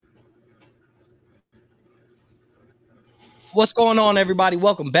What's going on, everybody?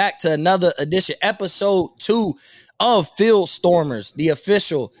 Welcome back to another edition, episode 2 of Field Stormers, the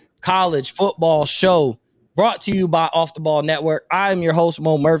official college football show brought to you by Off the Ball Network. I am your host,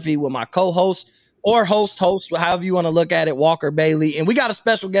 Mo Murphy, with my co-host or host, however you want to look at it, Walker Bailey. And we got a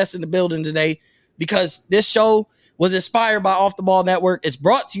special guest in the building today because this show was inspired by Off the Ball Network. It's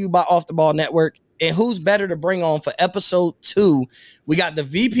brought to you by Off the Ball Network. And who's better to bring on for episode 2? We got the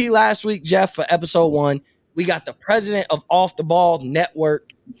VP last week, Jeff, for episode 1. We got the president of Off the Ball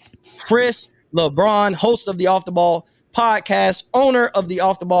Network, Chris LeBron, host of the Off the Ball podcast, owner of the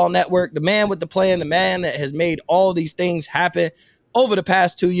Off the Ball Network, the man with the plan, the man that has made all these things happen over the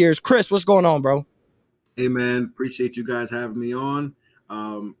past 2 years. Chris, what's going on, bro? Hey, man, appreciate you guys having me on.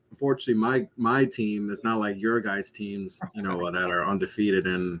 Unfortunately, my team is not like your guys' teams, that are undefeated.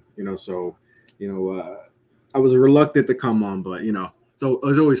 And, I was reluctant to come on, but, so it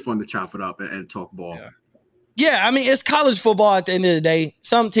was always fun to chop it up and talk ball. Yeah, I mean, it's college football at the end of the day.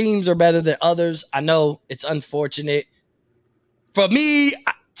 Some teams are better than others. I know it's unfortunate. For me,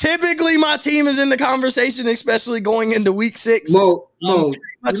 typically my team is in the conversation, especially going into week 6. Mo,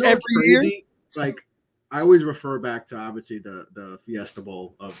 much every year. It's like I always refer back to obviously the Fiesta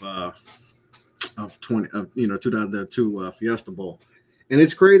Bowl of 2002 Fiesta Bowl, and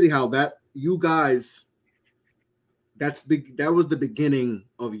it's crazy how that you guys. That's big. That was the beginning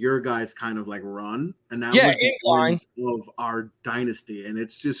of your guys' kind of like run, and that was the end of our dynasty. And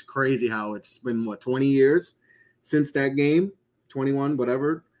it's just crazy how it's been 20 years since that game, 21,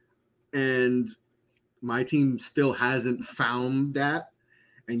 whatever. And my team still hasn't found that.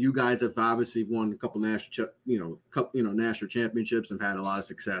 And you guys have obviously won a couple national championships and had a lot of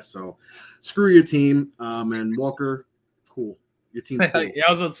success. So screw your team. And Walker, cool. Your team's cool. Yeah,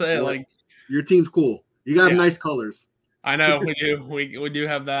 I was about to say your team's cool. You got nice colors. I know we do. We do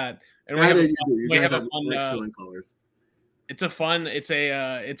have that, and we have excellent colors. It's a fun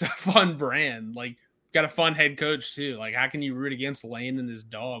brand. Like, got a fun head coach too. Like, how can you root against Lane and his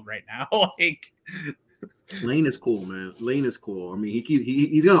dog right now? Lane is cool, man. Lane is cool. I mean,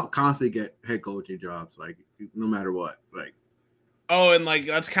 he's gonna constantly get head coaching jobs, like no matter what. Like, and like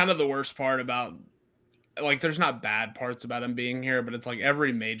that's kind of the worst part about. Like, there's not bad parts about him being here, but it's like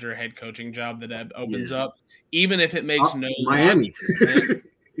every major head coaching job that opens up, even if it makes Miami.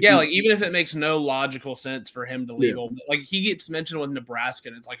 Even if it makes no logical sense for him to leave. Like, he gets mentioned with Nebraska,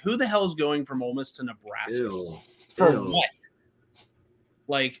 and it's like, who the hell is going from Ole Miss to Nebraska for what?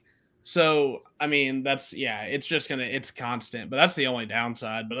 Like, so I mean, it's constant, but that's the only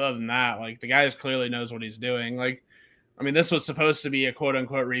downside. But other than that, like, the guy clearly knows what he's doing. Like, I mean, this was supposed to be a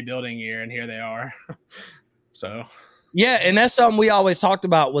quote-unquote rebuilding year, and here they are. So, yeah, and that's something we always talked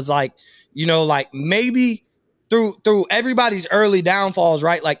about was like, maybe through everybody's early downfalls,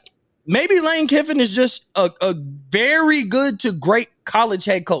 right? Like, maybe Lane Kiffin is just a very good to great college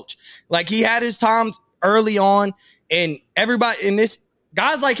head coach. Like, he had his times early on, and everybody in this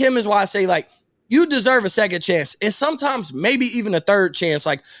guys like him is why I say, like, you deserve a second chance, and sometimes maybe even a third chance.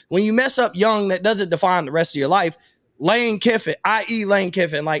 Like, when you mess up young, that doesn't define the rest of your life. Lane Kiffin, i.e. Lane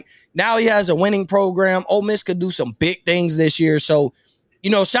Kiffin, like, now he has a winning program. Ole Miss could do some big things this year. So,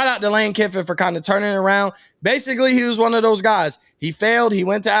 shout out to Lane Kiffin for kind of turning it around. Basically, he was one of those guys. He failed. He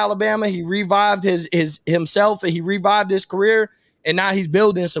went to Alabama. He revived himself, and he revived his career. And now he's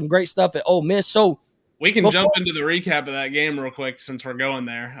building some great stuff at Ole Miss. So we can jump into the recap of that game real quick since we're going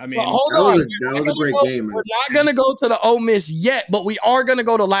there. I mean, hold on. That was a great game. Man. We're not going to go to the Ole Miss yet, but we are going to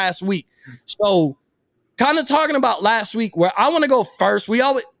go to last week. So, kind of talking about last week, where I want to go first.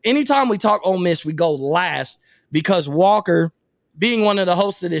 Anytime we talk Ole Miss, we go last because Walker, being one of the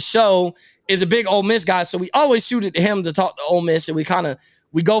hosts of this show, is a big Ole Miss guy. So we always shoot it to him to talk to Ole Miss, and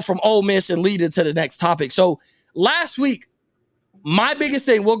we go from Ole Miss and lead it to the next topic. So last week, my biggest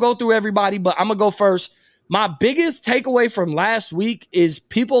thing, we'll go through everybody, but I'm going to go first. My biggest takeaway from last week is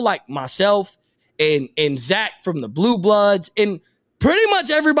people like myself and Zach from the Blue Bloods and pretty much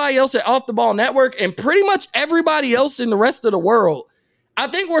everybody else at Off the Ball Network and pretty much everybody else in the rest of the world. I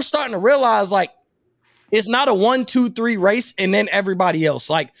think we're starting to realize, like, it's not a 1, 2, 3 race and then everybody else.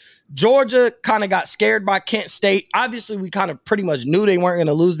 Like, Georgia kind of got scared by Kent State. Obviously, we kind of pretty much knew they weren't going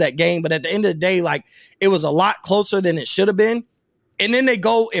to lose that game, but at the end of the day, like, it was a lot closer than it should have been. And then they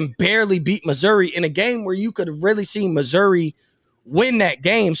go and barely beat Missouri in a game where you could have really seen Missouri win that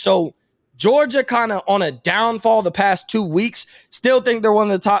game. So Georgia kind of on a downfall the past 2 weeks. Still think they're one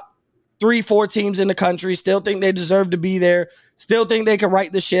of the top 3-4 teams in the country. Still think they deserve to be there. Still think they can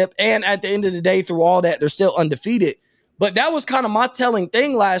right the ship. And at the end of the day, through all that, they're still undefeated. But that was kind of my telling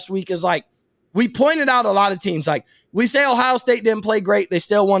thing last week is, like, we pointed out a lot of teams. Like, we say Ohio State didn't play great. They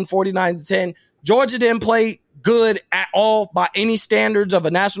still won 49-10. Georgia didn't play good at all by any standards of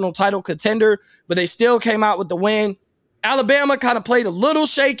a national title contender, but they still came out with the win. Alabama kind of played a little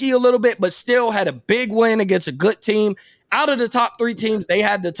shaky a little bit, but still had a big win against a good team. Out of the top 3 teams, they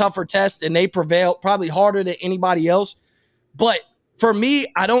had the tougher test and they prevailed probably harder than anybody else. But for me,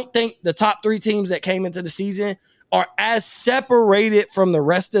 I don't think the top 3 teams that came into the season are as separated from the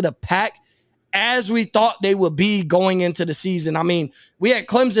rest of the pack as we thought they would be going into the season. I mean, we had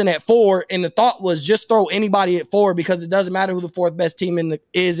Clemson at 4, and the thought was just throw anybody at 4 because it doesn't matter who the 4th best team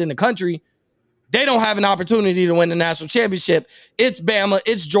is in the country. They don't have an opportunity to win the national championship. It's Bama,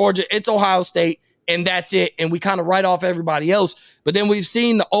 it's Georgia, it's Ohio State, and that's it. And we kind of write off everybody else. But then we've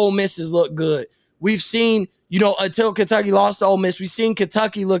seen the Ole Misses look good. We've seen, until Kentucky lost to Ole Miss, we've seen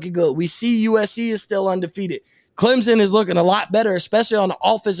Kentucky looking good. We see USC is still undefeated. Clemson is looking a lot better, especially on the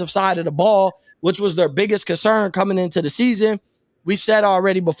offensive side of the ball, which was their biggest concern coming into the season. We said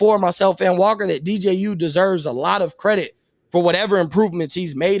already before, myself and Walker, that DJU deserves a lot of credit for whatever improvements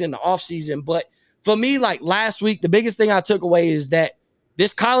he's made in the offseason. But for me, like last week, the biggest thing I took away is that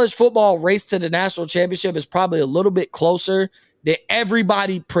this college football race to the national championship is probably a little bit closer than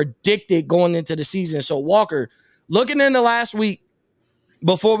everybody predicted going into the season. So, Walker, looking into last week,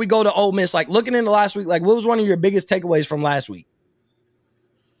 before we go to Ole Miss, what was one of your biggest takeaways from last week?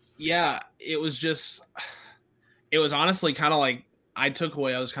 Yeah, it was honestly kind of like, I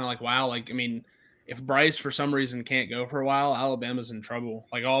was kind of like, wow, if Bryce for some reason can't go for a while, Alabama's in trouble.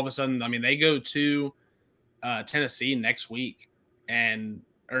 Like all of a sudden, they go to Tennessee next week,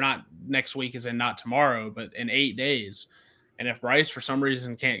 or not next week as in not tomorrow, but in 8 days. And if Bryce for some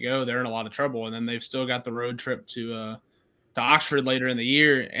reason can't go, they're in a lot of trouble. And then they've still got the road trip to Oxford later in the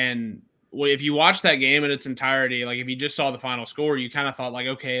year. And if you watch that game in its entirety, like if you just saw the final score, you kind of thought like,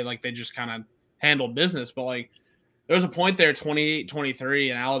 okay, like they just kind of handled business. But like there was a point there, 28-23,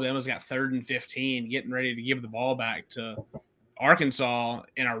 and Alabama's got 3rd and 15, getting ready to give the ball back to Arkansas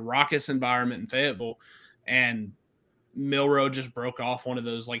in a raucous environment in Fayetteville. And Milroe just broke off one of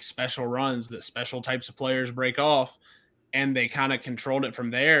those like special runs that special types of players break off, and they kind of controlled it from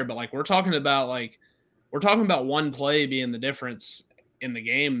there. But like we're talking about one play being the difference in the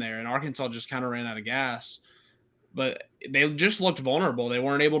game there, and Arkansas just kind of ran out of gas. But they just looked vulnerable. They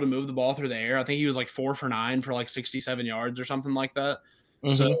weren't able to move the ball through the air. I think he was like 4 for 9 for like 67 yards or something like that.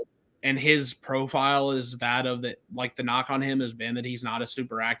 Mm-hmm. So, and his profile is that of the knock on him has been that he's not a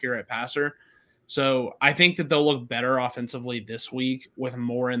super accurate passer. So I think that they'll look better offensively this week with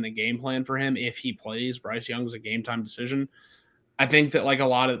more in the game plan for him if he plays. Bryce Young's a game time decision. I think that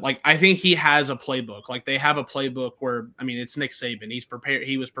I think he has a playbook. Like they have a playbook where, it's Nick Saban. He's prepared.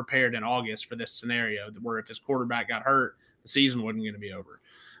 He was prepared in August for this scenario where if his quarterback got hurt, the season wasn't going to be over.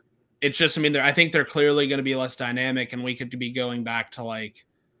 It's just, I think they're clearly going to be less dynamic, and we could be going back to like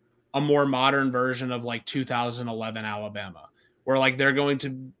a more modern version of like 2011 Alabama, where like they're going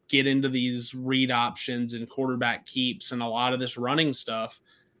to get into these read options and quarterback keeps and a lot of this running stuff.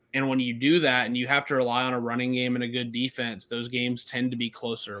 And when you do that and you have to rely on a running game and a good defense, those games tend to be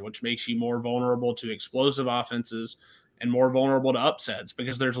closer, which makes you more vulnerable to explosive offenses and more vulnerable to upsets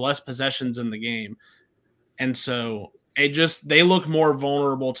because there's less possessions in the game. And so they look more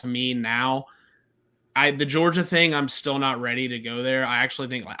vulnerable to me now. The Georgia thing, I'm still not ready to go there. I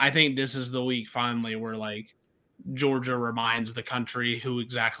think this is the week finally where like Georgia reminds the country who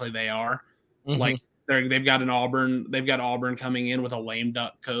exactly they are. Mm-hmm. Like, they've got Auburn coming in with a lame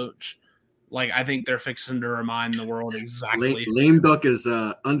duck coach. Like I think they're fixing to remind the world exactly. Lame duck is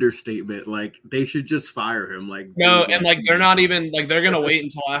a understatement. Like they should just fire him. Like no, and like they're not even like they're gonna wait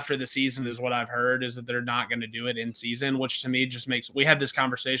until after the season is what I've heard is that they're not gonna do it in season, which to me just makes. We had this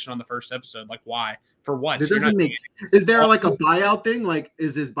conversation on the first episode. Like why? For what? It doesn't make. Is there like a buyout thing? Like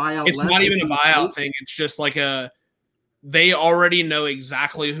is his buyout? It's not even a buyout thing. It's just like they already know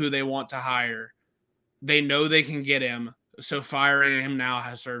exactly who they want to hire. They know they can get him, so firing him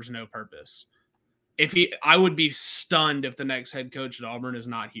now serves no purpose. I would be stunned if the next head coach at Auburn is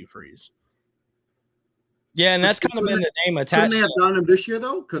not Hugh Freeze. Yeah, and that's kind of been the name attached. Couldn't they have done him this year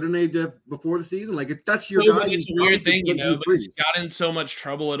though? Couldn't they have before the season? Like if that's your guy, it's a weird thing, but he's got in so much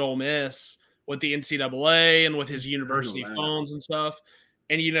trouble at Ole Miss with the NCAA and with his university phones and stuff.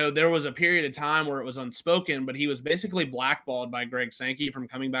 And there was a period of time where it was unspoken, but he was basically blackballed by Greg Sankey from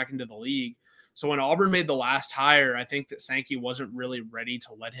coming back into the league. So when Auburn made the last hire, I think that Sankey wasn't really ready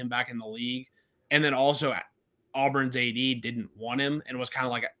to let him back in the league. And then also Auburn's AD didn't want him and was kind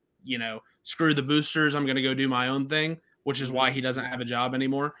of like, screw the boosters. I'm going to go do my own thing, which is why he doesn't have a job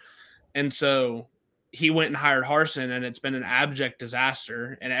anymore. And so he went and hired Harsin, and it's been an abject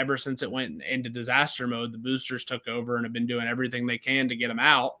disaster. And ever since it went into disaster mode, the boosters took over and have been doing everything they can to get him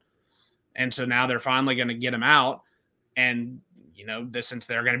out. And so now they're finally going to get him out. And, since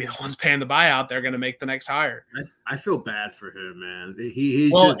they're going to be the ones paying the buyout, they're going to make the next hire. I feel bad for him, man.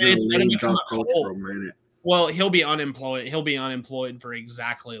 He's just going to lame duck coach for a minute. Well, he'll be unemployed. He'll be unemployed for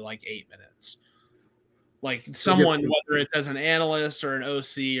exactly like 8 minutes. Like someone, whether it's as an analyst or an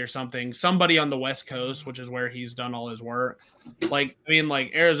OC or something, somebody on the West Coast, which is where he's done all his work. Like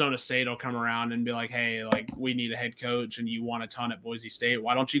Arizona State will come around and be like, hey, like we need a head coach and you want a ton at Boise State.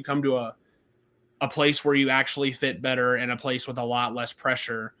 Why don't you come to a place where you actually fit better and a place with a lot less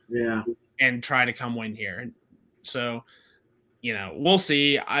pressure? Yeah. And try to come win here. So, we'll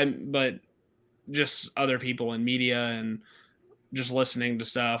see. But just other people in media and just listening to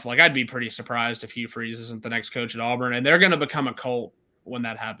stuff, like I'd be pretty surprised if Hugh Freeze isn't the next coach at Auburn, and they're going to become a cult when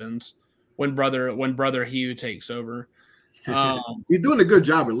that happens. When brother Hugh takes over, he's doing a good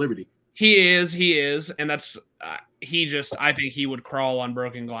job at Liberty. He is, and that's I think he would crawl on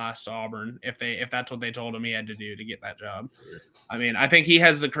broken glass to Auburn if that's what they told him he had to do to get that job. I mean, I think he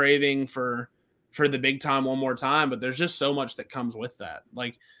has the craving for the big time one more time, but there's just so much that comes with that.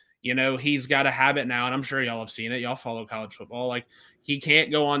 Like, he's got a habit now, and I'm sure y'all have seen it. Y'all follow college football. Like, he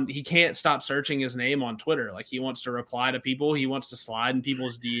can't stop searching his name on Twitter. Like, he wants to reply to people. He wants to slide in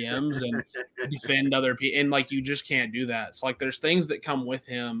people's DMs and defend other people. And, like, you just can't do that. So, like, there's things that come with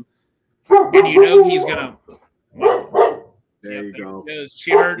him, and he's going to – There you go.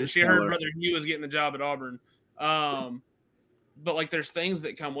 She heard Brother Hugh was getting the job at Auburn. But, like, there's things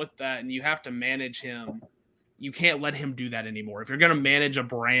that come with that, and you have to manage him. You can't let him do that anymore. If you're going to manage a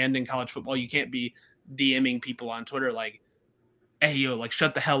brand in college football, you can't be DMing people on Twitter like, hey, yo, like,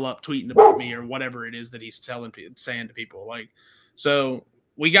 shut the hell up tweeting about me or whatever it is that he's saying to people. Like, so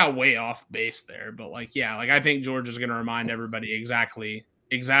we got way off base there. But, like, yeah, like, I think Georgia's going to remind everybody exactly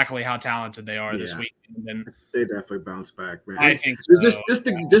how talented they are this week. And they definitely bounce back, man. I think so.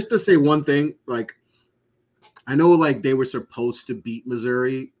 Just to say one thing, like, I know, like, they were supposed to beat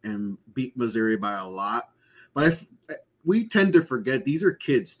Missouri by a lot. But we tend to forget these are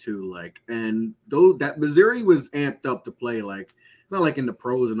kids too, like, and though that Missouri was amped up to play, like, not like in the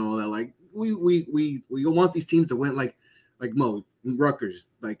pros and all that. Like, we want these teams to win, like Mo, Rutgers.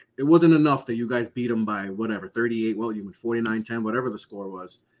 Like, it wasn't enough that you guys beat them by whatever 38. Well, you went 49-10, whatever the score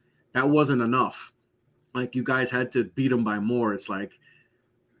was. That wasn't enough. Like, you guys had to beat them by more. It's like,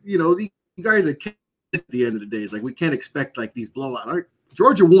 you guys are kids at the end of the day. It's like we can't expect like these blowouts. Like,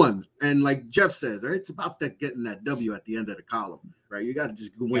 Georgia won, and like Jeff says, right, it's about getting that W at the end of the column, right? You got to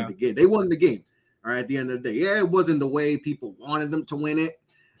just win the game. They won the game, all right, at the end of the day. Yeah, it wasn't the way people wanted them to win it,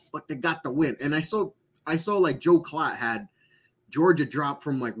 but they got the win. And I saw like Joe Klatt had Georgia drop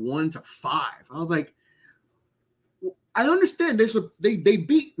from like 1 to 5. I was like, I understand this. They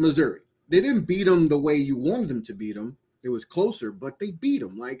beat Missouri. They didn't beat them the way you wanted them to beat them. It was closer, but they beat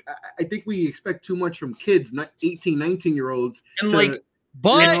them. Like, I think we expect too much from kids, not 18, 19-year-olds. And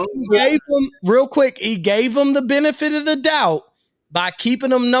but he gave them real quick. He gave them the benefit of the doubt by keeping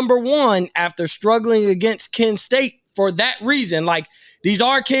them number 1 after struggling against Kent State for that reason. Like, these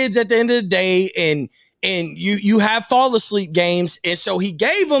are kids at the end of the day, and you have fall asleep games, and so he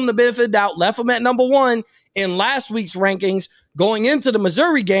gave them the benefit of the doubt, left them at number 1 in last week's rankings going into the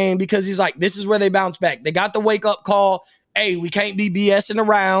Missouri game because he's like, this is where they bounce back. They got the wake up call. Hey, we can't be BSing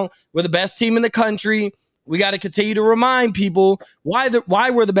around. We're the best team in the country. We got to continue to remind people why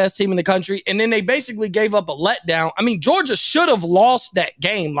we're the best team in the country. And then they basically gave up a letdown. I mean, Georgia should have lost that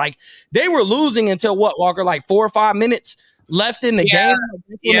game. Like, they were losing until what, Walker, like 4 or 5 minutes left in the game?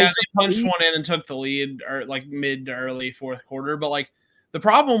 Yeah, they punched one in and took the lead or like mid to early fourth quarter. But like the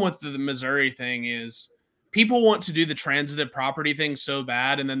problem with the Missouri thing is people want to do the transitive property thing so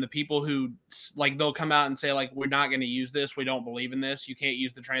bad. And then the people who like, they'll come out and say like, we're not going to use this. We don't believe in this. You can't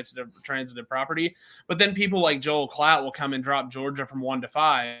use the transitive property. But then people like Joel Klatt will come and drop Georgia from 1 to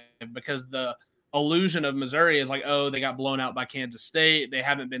 5 because the illusion of Missouri is like, oh, they got blown out by Kansas State. They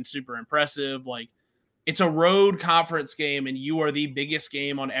haven't been super impressive. Like, it's a road conference game and you are the biggest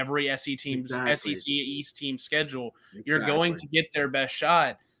game on every SEC East team schedule. Exactly. You're going to get their best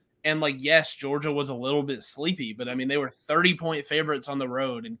shot. And, like, yes, Georgia was a little bit sleepy, but, I mean, they were 30-point favorites on the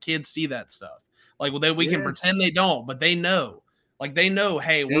road, and kids see that stuff. Like, we can pretend they don't, but they know. Like, they know,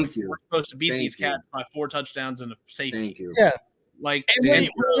 hey, we're supposed to beat these cats by 4 touchdowns and a safety. Thank you. Yeah. Like, and when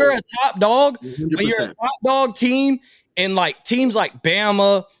you're a top dog, 100%. When you're a top dog team, and, like, teams like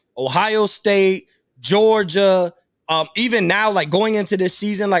Bama, Ohio State, Georgia, even now, like, going into this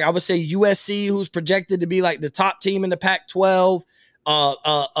season, like, I would say USC, who's projected to be, like, the top team in the Pac-12,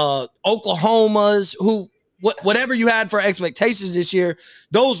 Oklahoma's, whatever you had for expectations this year,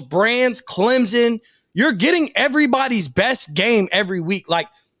 those brands, Clemson, you're getting everybody's best game every week. Like,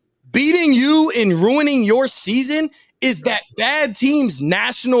 beating you and ruining your season is that bad team's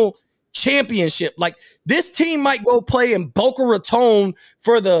national championship. Like, this team might go play in Boca Raton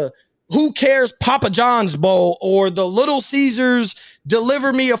for the Who Cares Papa John's Bowl or the Little Caesars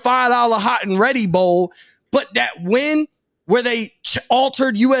Deliver Me a $5 Hot and Ready Bowl, but that win where they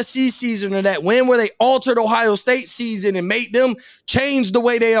altered USC season, or that win where they altered Ohio State season and made them change the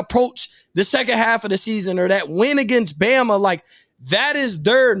way they approach the second half of the season, or that win against Bama, like, that is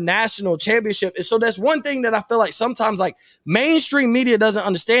their national championship. And so that's one thing that I feel like sometimes, like, mainstream media doesn't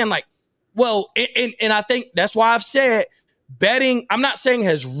understand. Like, well, and I think that's why I've said betting, I'm not saying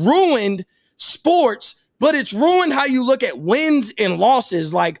has ruined sports, but it's ruined how you look at wins and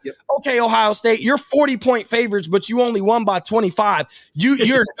losses. Like, okay, Ohio State, you're 40-point favorites, but you only won by 25.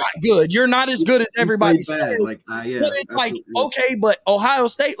 You're not good. You're not as good as everybody says. Like, but it's like, okay, but Ohio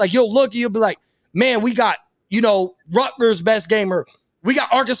State, like, you'll look, you'll be like, man, we got, Rutgers' best game, or we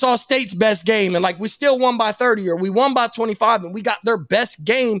got Arkansas State's best game, and like, we still won by 30, or we won by 25, and we got their best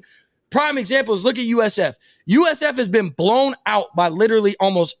game. Prime example is, look at USF. USF has been blown out by literally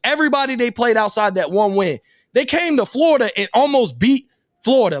almost everybody they played outside that one win. They came to Florida and almost beat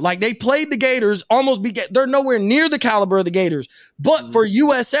Florida. Like, they played the Gators, almost beat. They're nowhere near the caliber of the Gators. But for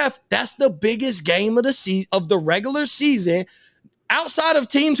USF, that's the biggest game of the regular season. Outside of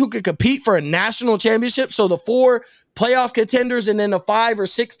teams who could compete for a national championship, so the 4 playoff contenders and then the 5 or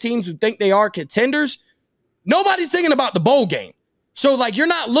 6 teams who think they are contenders, nobody's thinking about the bowl game. So, like, you're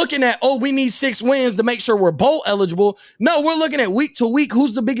not looking at, oh, we need 6 wins to make sure we're bowl eligible. No, we're looking at week to week,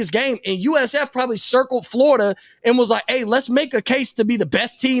 who's the biggest game. And USF probably circled Florida and was like, hey, let's make a case to be the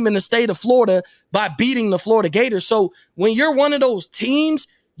best team in the state of Florida by beating the Florida Gators. So when you're one of those teams,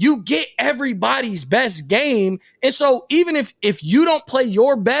 you get everybody's best game. And so even if you don't play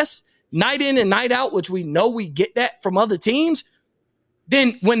your best night in and night out, which we know we get that from other teams,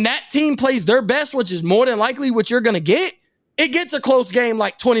 then when that team plays their best, which is more than likely what you're going to get, it gets a close game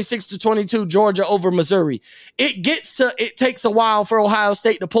like 26-22 Georgia over Missouri. It takes a while for Ohio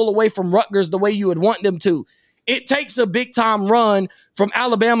State to pull away from Rutgers the way you would want them to. It takes a big time run from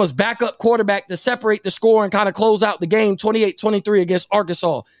Alabama's backup quarterback to separate the score and kind of close out the game 28-23 against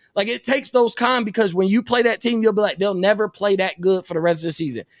Arkansas. Like, it takes those kind, because when you play that team, you'll be like, they'll never play that good for the rest of the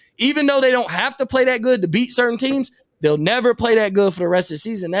season. Even though they don't have to play that good to beat certain teams, they'll never play that good for the rest of the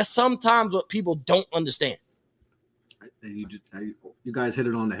season. That's sometimes what people don't understand. You guys hit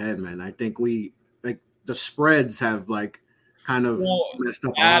it on the head, man. I think the spreads have kind of messed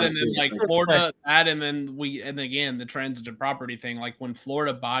up. And then Florida, and again the transitive property thing. Like, when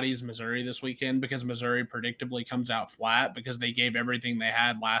Florida bodies Missouri this weekend because Missouri predictably comes out flat because they gave everything they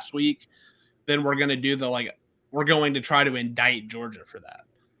had last week, then we're going to we're going to try to indict Georgia for that.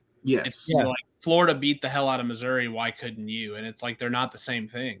 Yes, like, Florida beat the hell out of Missouri. Why couldn't you? And it's like, they're not the same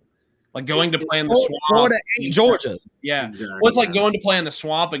thing. Like, going to play in the swamp. Florida and Georgia. Yeah. Exactly. Well, it's like going to play in the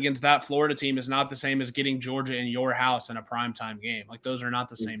swamp against that Florida team is not the same as getting Georgia in your house in a primetime game. Like, those are not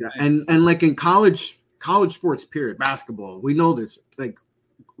the same thing. And like in college sports, period, basketball, we know this. Like,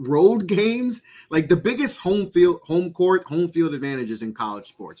 road games, like the biggest home field advantages in college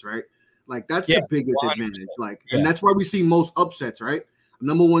sports, right? Like, that's the biggest 100%. Advantage. Like, and that's why we see most upsets, right?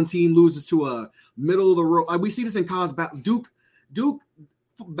 Number 1 team loses to a middle of the road. We see this in college. Duke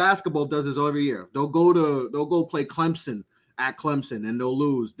basketball does this every year. They'll go play Clemson at Clemson and they'll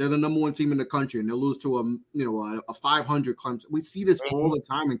lose. They're the number 1 team in the country and they'll lose to a 500 Clemson. We see this all the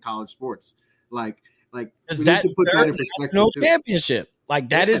time in college sports. Like we need to put that in perspective. Championship. Like,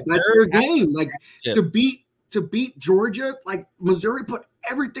 that's their game. Like, to beat Georgia, like, Missouri put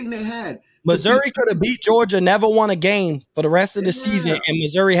everything they had. Missouri could have beat Georgia, never won a game for the rest of the season, and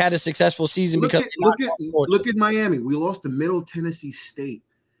Missouri had a successful season look at Miami. We lost to Middle Tennessee State.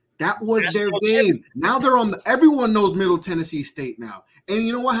 That was their game. Now they're on. Everyone knows Middle Tennessee State now. And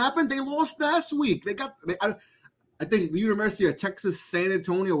you know what happened? They lost last week. I think the University of Texas San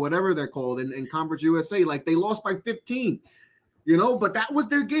Antonio, whatever they're called in Conference USA, like, they lost by 15. But that was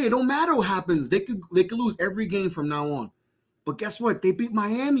their game. It don't matter what happens. They could lose every game from now on. But guess what? They beat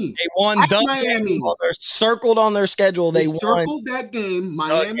Miami. They won Miami. They're circled on their schedule. They circled that game.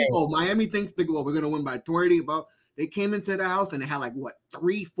 Miami. Miami thinks we're going to win by 30. But they came into the house and they had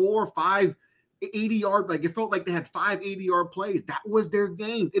 3, 4, 5 80-yard. Like, it felt like they had 5 80-yard plays. That was their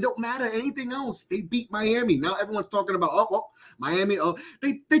game. It don't matter anything else. They beat Miami. Now everyone's talking about Miami.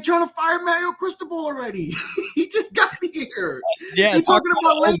 They trying to fire Mario Cristobal already. He just got here. Yeah, they're talking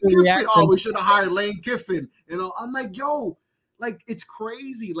about Lane Kiffin. We should have hired Lane Kiffin. I'm like, yo. Like, it's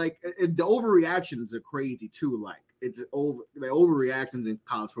crazy. Like, the overreactions are crazy too. Like, it's over. The overreactions in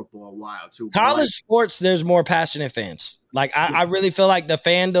college football are wild too. College sports, there's more passionate fans. Like I really feel like the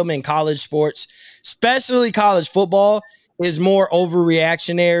fandom in college sports, especially college football, is more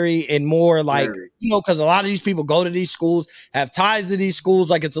overreactionary and more like, because a lot of these people go to these schools, have ties to these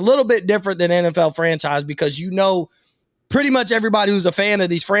schools. Like it's a little bit different than NFL franchise because pretty much everybody who's a fan of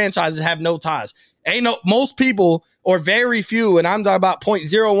these franchises have no ties. Most people or very few, and I'm talking about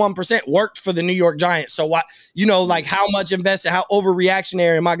 0.01% worked for the New York Giants. So what, like how much invested, how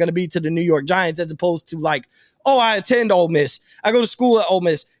overreactionary am I going to be to the New York Giants as opposed to like, oh, I attend Ole Miss. I go to school at Ole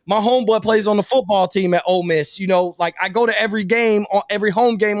Miss. My homeboy plays on the football team at Ole Miss. Like I go to every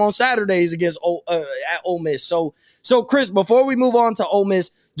home game on Saturdays against at Ole Miss. So Chris, before we move on to Ole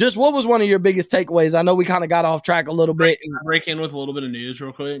Miss, just what was one of your biggest takeaways? I know we kind of got off track a little bit. Break in with a little bit of news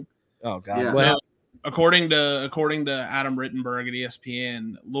real quick. Oh God. Yeah. Well, according to Adam Rittenberg at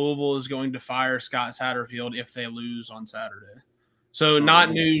ESPN, Louisville is going to fire Scott Satterfield if they lose on Saturday. So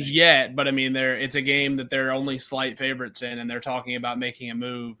not news yet, but I mean, it's a game that they're only slight favorites in, and they're talking about making a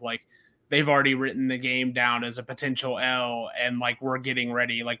move. Like they've already written the game down as a potential L, and like we're getting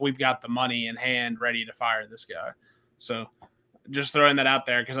ready. Like we've got the money in hand ready to fire this guy. So just throwing that out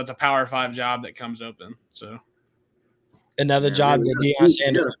there because that's a Power 5 job that comes open. So another job that Deion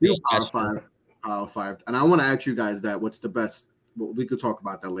Sanders. Power 5. And I want to ask you guys that what's the best? Well, we could talk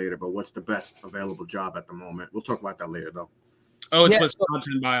about that later, but what's the best available job at the moment? We'll talk about that later, though. Oh, it's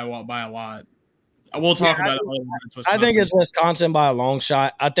Wisconsin by a lot. We'll talk about it later. I think it's Wisconsin by a long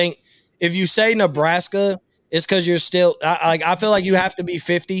shot. I think if you say Nebraska, it's because you're still I feel like you have to be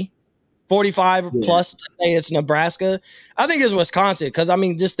 45 plus to say it's Nebraska. I think it's Wisconsin because I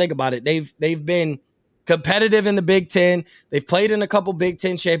mean, just think about it. They've been competitive in the Big Ten. They've played in a couple Big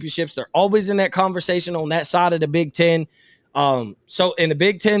Ten championships. They're always in that conversation on that side of the Big Ten. And the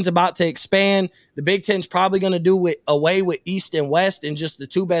Big Ten's about to expand. The Big Ten's probably going to do away with East and West, and just the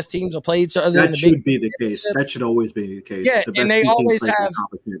two best teams will play each other. That should be the case. That should always be the case. Yeah, and they always have.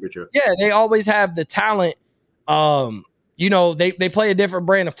 Yeah, they always have the talent. They play a different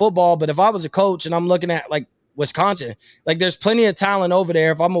brand of football. But if I was a coach and I'm looking at like Wisconsin, like there's plenty of talent over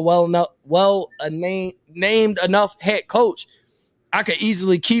there. If I'm a named enough head coach, I could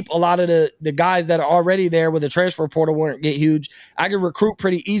easily keep a lot of the guys that are already there with the transfer portal won't get huge. I could recruit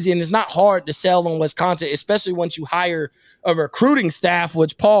pretty easy, and it's not hard to sell on Wisconsin, especially once you hire a recruiting staff,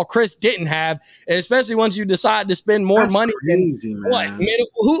 which Paul Chryst didn't have, and especially once you decide to spend more money. Crazy, man.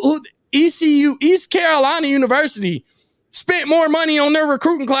 ECU, East Carolina University, spent more money on their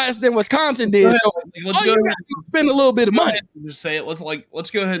recruiting class than Wisconsin did. So let's go ahead and spend a little bit of money. Just say it.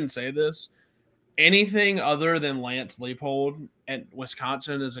 Let's go ahead and say this. Anything other than Lance Leipold at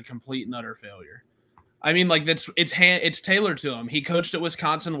Wisconsin is a complete and utter failure. I mean, like it's tailored to him. He coached at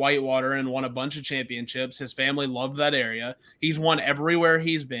Wisconsin Whitewater and won a bunch of championships. His family loved that area. He's won everywhere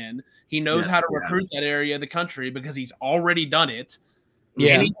he's been. He knows how to recruit that area of the country because he's already done it.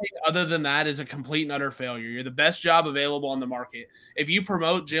 Yeah. Anything other than that is a complete and utter failure. You're the best job available on the market. If you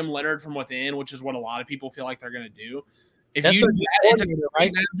promote Jim Leonard from within, which is what a lot of people feel like they're going to do, he's the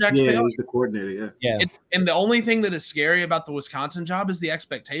coordinator, yeah. And the only thing that is scary about the Wisconsin job is the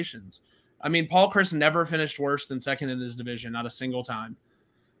expectations. I mean, Paul Chryst never finished worse than second in his division, not a single time.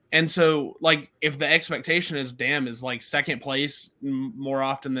 And so, like, if the expectation is like second place more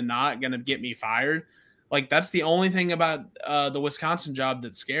often than not going to get me fired, like that's the only thing about the Wisconsin job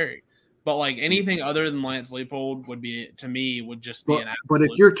that's scary. But like anything other than Lance Leipold would just be an absolute. But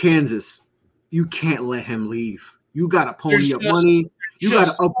if you're Kansas, you can't let him leave. You got to pony up money. You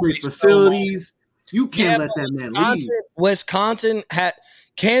got to upgrade facilities. You can't let that man leave.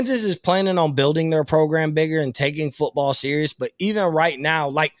 Kansas is planning on building their program bigger and taking football serious. But even right now,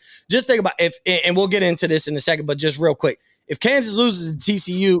 like just think about and we'll get into this in a second, but just real quick. If Kansas loses to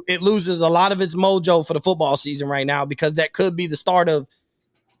TCU, it loses a lot of its mojo for the football season right now because that could be the start of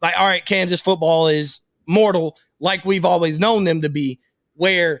like, all right, Kansas football is mortal like we've always known them to be,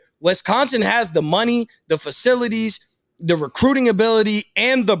 where Wisconsin has the money, the facilities, the recruiting ability,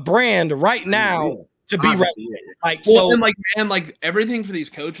 and the brand right now to be ready. Like everything for these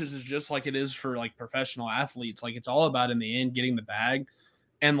coaches is just like it is for like professional athletes. Like it's all about in the end getting the bag.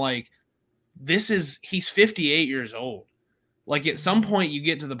 And like he's 58 years old. Like at some point you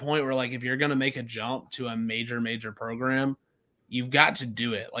get to the point where like if you're going to make a jump to a major program, you've got to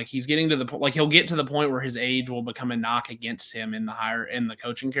do it. Like he's getting to the point, like he'll get to the point where his age will become a knock against him in the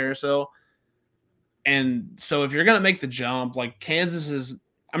coaching carousel. And so if you're going to make the jump, like Kansas is,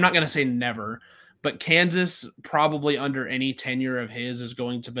 I'm not going to say never, but Kansas probably under any tenure of his is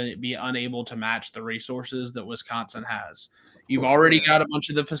going to be unable to match the resources that Wisconsin has. You've already got a bunch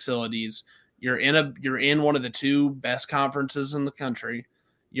of the facilities. You're in one of the two best conferences in the country.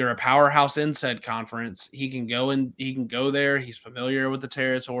 You're a powerhouse in said conference. He can go there. He's familiar with the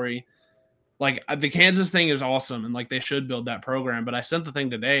territory. Like, the Kansas thing is awesome, and like they should build that program. But I sent the thing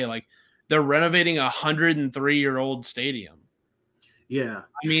today. Like, they're renovating a 103-year-old stadium. Yeah,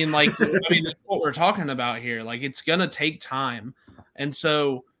 I mean, that's what we're talking about here. Like, it's gonna take time, and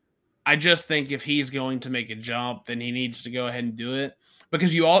so I just think if he's going to make a jump, then he needs to go ahead and do it.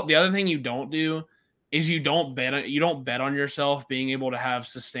 Because the other thing you don't do is you don't bet on yourself being able to have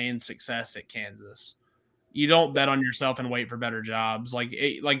sustained success at Kansas. You don't bet on yourself and wait for better jobs. Like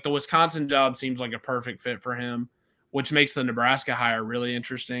the Wisconsin job seems like a perfect fit for him, which makes the Nebraska hire really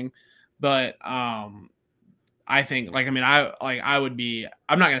interesting. But I think, I'm not going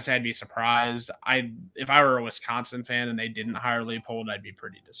to say I'd be surprised. If I were a Wisconsin fan and they didn't hire Leipold, I'd be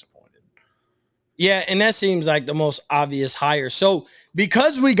pretty disappointed. Yeah, and that seems like the most obvious hire. So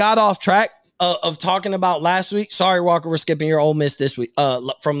because we got off track of talking about last week, sorry, Walker, we're skipping your Ole Miss this week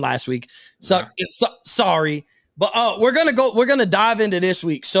from last week. Sorry, but we're gonna dive into this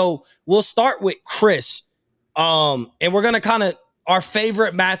week. So we'll start with Chris, and we're gonna kind of our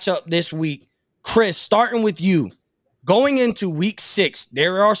favorite matchup this week. Chris, starting with you, going into week 6,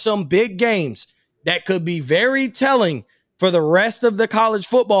 there are some big games that could be very telling for the rest of the college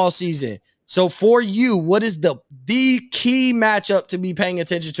football season. So for you, what is the key matchup to be paying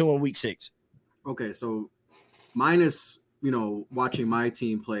attention to in week 6? Okay, so minus, watching my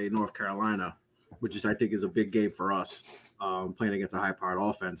team play North Carolina, which I think is a big game for us, playing against a high-powered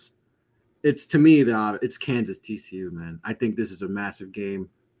offense. It's Kansas TCU, man. I think this is a massive game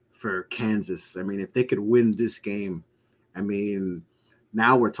for Kansas. I mean, if they could win this game,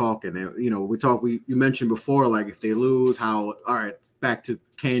 now we're talking. You mentioned before, like, if they lose, all right, back to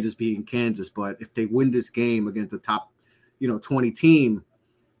Kansas being Kansas. But if they win this game against the top, 20 team,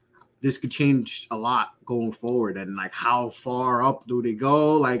 this could change a lot going forward. And like, how far up do they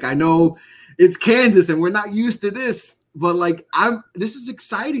go? Like, I know it's Kansas and we're not used to this, but like, this is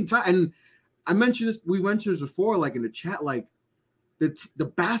exciting time. And I mentioned this, we mentioned this before, like in the chat, like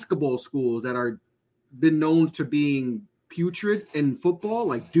the basketball schools that are been known to being putrid in football,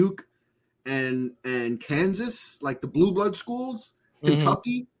 like Duke and Kansas, like the blue blood schools,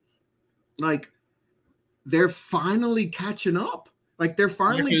 Kentucky, like they're finally catching up. Like they're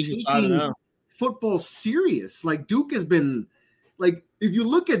finally taking football serious. Like Duke has been, like, if you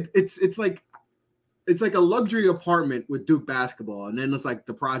look at it's like a luxury apartment with Duke basketball, and then it's like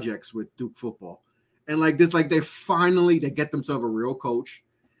the projects with Duke football. And like this, like they get themselves a real coach.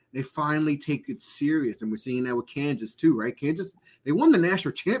 They finally take it serious. And we're seeing that with Kansas too, right? Kansas, they won the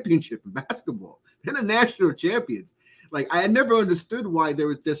national championship in basketball. They're the national champions. Like, I never understood why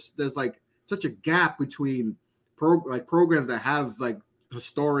there's like such a gap between programs that have like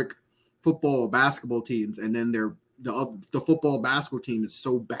historic football basketball teams, and then the football basketball team is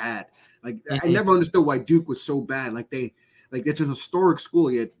so bad. Like, I never understood why Duke was so bad. Like it's a historic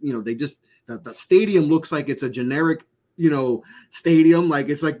school, yet they just the stadium looks like it's a generic stadium. Like,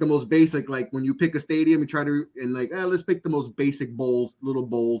 it's like the most basic, like when you pick a stadium, you try to, and like, let's pick the most basic little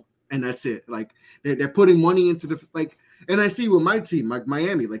bowl, and that's it. Like they're putting money into the, like, and I see with my team, like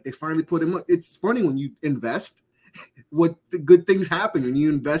Miami, like they finally put in. It's funny when you invest, what the good things happen when you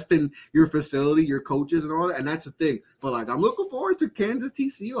invest in your facility, your coaches, and all that. And that's the thing. But like, I'm looking forward to Kansas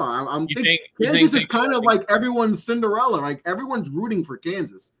TCU. I'm thinking Kansas is kind of like everyone's Cinderella. Like everyone's rooting for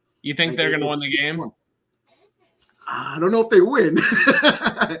Kansas. You think they're going to win the game? I don't know if they win.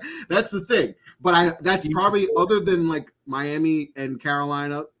 That's the thing. But that's probably, other than like Miami and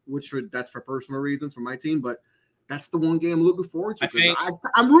Carolina, that's for personal reasons for my team. But that's the one game I'm looking forward to.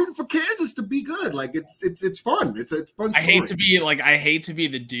 I'm rooting for Kansas to be good. Like it's fun. It's a fun story. I hate to be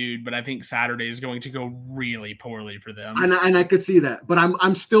the dude, but I think Saturday is going to go really poorly for them. And I could see that, but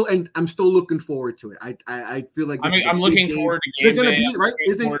I'm still looking forward to it. I feel like I'm looking forward to game day. They're gonna be right.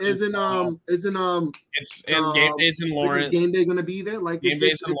 Isn't game days in Lawrence? Game day gonna be there? Like game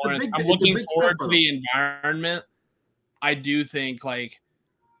days in Lawrence. I'm looking forward to the environment. I do think like.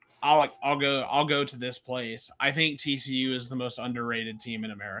 I'll go to this place. I think TCU is the most underrated team in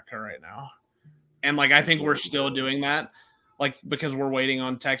America right now. And like, I think we're still doing that, like, because we're waiting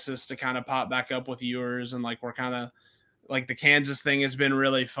on Texas to kind of pop back up with yours. And like, we're kind of like, the Kansas thing has been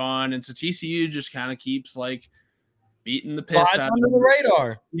really fun. And so TCU just kind of keeps like beating the piss out under the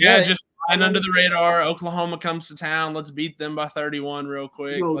radar. Yeah, just flying under the radar. Oklahoma comes to town. Let's beat them by 31 real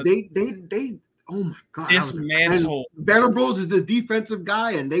quick. They oh my God! Dismantle. Venables is the defensive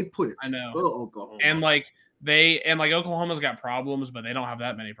guy, and they put it. I know. Oklahoma. And Oklahoma's got problems, but they don't have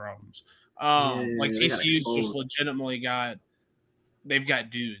that many problems. TCU's just legitimately they've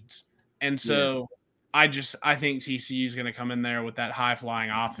got dudes. And so I think TCU is going to come in there with that high flying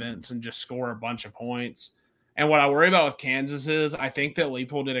offense and just score a bunch of points. And what I worry about with Kansas is I think that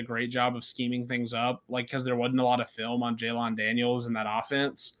Leipold did a great job of scheming things up, like because there wasn't a lot of film on Jalon Daniels in that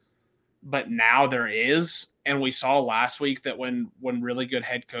offense, but now there is. And we saw last week that when a really good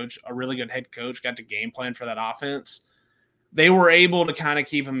head coach got to game plan for that offense, they were able to kind of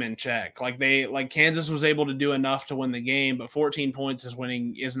keep them in check. Like Kansas was able to do enough to win the game, but 14 points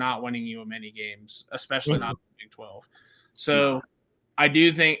is not winning you in many games, especially not in the Big 12. So I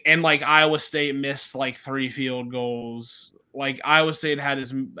do think, and like Iowa State missed like 3 field goals. Like Iowa State had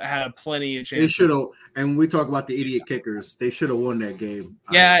plenty of chances. They should have, and we talk about the idiot kickers. They should have won that game.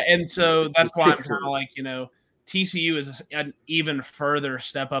 Yeah, and so that's why I'm kind of like, TCU is an even further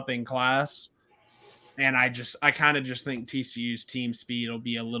step up in class. And I kind of just think TCU's team speed will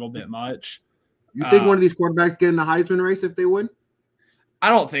be a little bit much. You think one of these quarterbacks get in the Heisman race if they win? I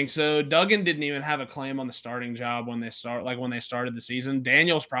don't think so. Duggan didn't even have a claim on the starting job when they started the season.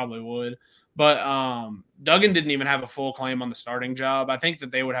 Daniels probably would, but Duggan didn't even have a full claim on the starting job. I think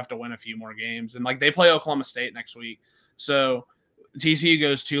that they would have to win a few more games, and like they play Oklahoma State next week, so TCU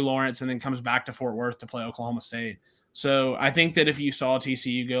goes to Lawrence and then comes back to Fort Worth to play Oklahoma State. So I think that if you saw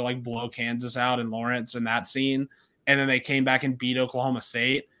TCU go like blow Kansas out in Lawrence in that scene, and then they came back and beat Oklahoma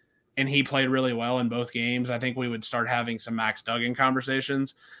State, and he played really well in both games, I think we would start having some Max Duggan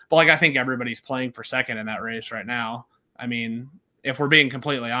conversations. But like I think everybody's playing for second in that race right now. I mean, if we're being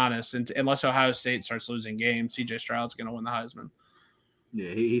completely honest, and unless Ohio State starts losing games, CJ Stroud's going to win the Heisman.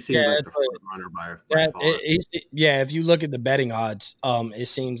 Yeah, he seems like the front runner by far. If you look at the betting odds, it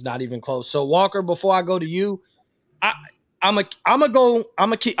seems not even close. So Walker, before I go to you, I'm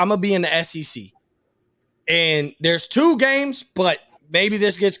gonna be in the SEC, and there's 2 games, but maybe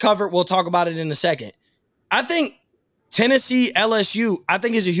this gets covered. We'll talk about it in a second. I think Tennessee LSU, I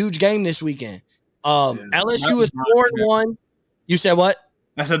think is a huge game this weekend. LSU is 4-1. You said what?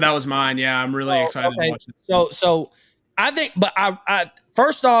 I said that was mine. Yeah, I'm really excited to watch this. So I think, but I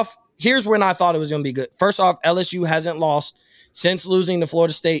first off, here's when I thought it was going to be good. First off, LSU hasn't lost since losing to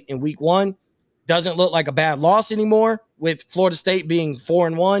Florida State in week 1. Doesn't look like a bad loss anymore, with Florida State being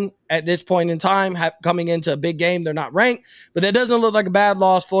 4-1 at this point in time, coming into a big game. They're not ranked, but that doesn't look like a bad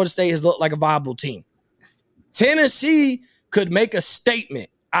loss. Florida State has looked like a viable team. Tennessee could make a statement.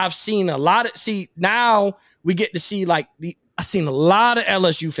 I've seen a lot of, now we get to see I've seen a lot of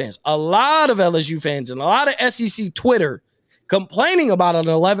LSU fans, and a lot of SEC Twitter complaining about an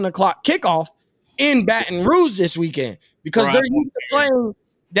 11 o'clock kickoff in Baton Rouge this weekend because they're used to playing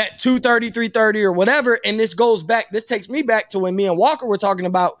that 2:30, 3:30 or whatever. And this takes me back to when me and Walker were talking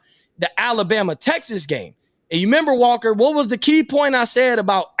about the Alabama-Texas game. And you remember, Walker, what was the key point I said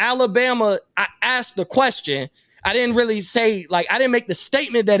about Alabama? I asked the question. I didn't really say, I didn't make the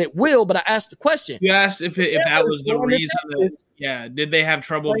statement that it will, but I asked the question. You asked if that was the reason did they have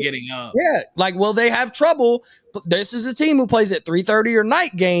trouble getting up? Yeah, will they have trouble? This is a team who plays at 3:30 or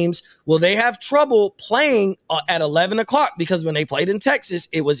night games. Will they have trouble playing at 11 o'clock? Because when they played in Texas,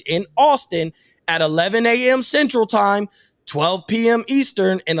 it was in Austin at 11 a.m. Central Time, 12 p.m.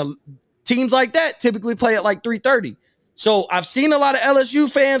 Eastern, and teams like that typically play at 3:30. So I've seen a lot of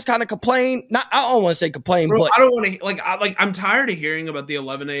LSU fans kind of complain. I don't want to say complain, but I don't want to I'm tired of hearing about the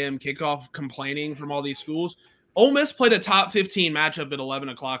 11 a.m. kickoff complaining from all these schools. Ole Miss played a top 15 matchup at 11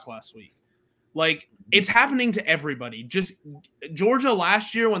 o'clock last week. It's happening to everybody. Just Georgia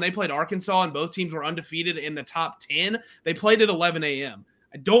last year when they played Arkansas and both teams were undefeated in the top 10, they played at 11 a.m.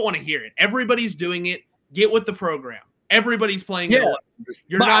 I don't want to hear it. Everybody's doing it. Get with the program. Everybody's playing. Yeah.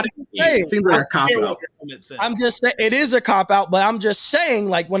 You're not. It seems like a cop-out. I'm just saying it is a cop-out, but I'm just saying,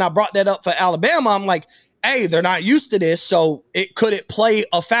 when I brought that up for Alabama, I'm like, hey, they're not used to this, so could it play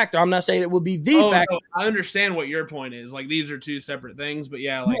a factor? I'm not saying it would be the factor. No, I understand what your point is. These are 2 separate things, but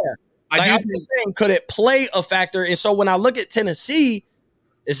I'm saying, could it play a factor? And so when I look at Tennessee,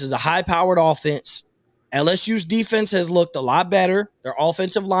 this is a high-powered offense. LSU's defense has looked a lot better. Their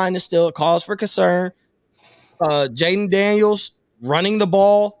offensive line is still a cause for concern. Jaden Daniels running the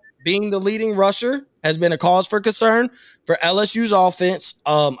ball, being the leading rusher, has been a cause for concern for LSU's offense.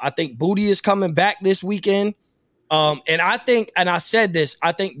 I think Booty is coming back this weekend. And I said this,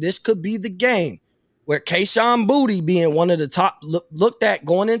 I think this could be the game where Kayshon Booty, being one of the top looked at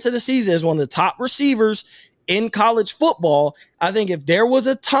going into the season as one of the top receivers in college football. I think if there was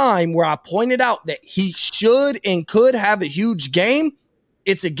a time where I pointed out that he should and could have a huge game,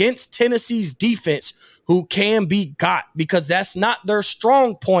 it's against Tennessee's defense, who can be got, because that's not their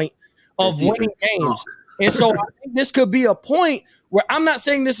strong point of winning games. And so I think this could be a point where I'm not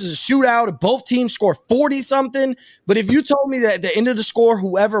saying this is a shootout if both teams score 40 something, but if you told me that at the end of the score,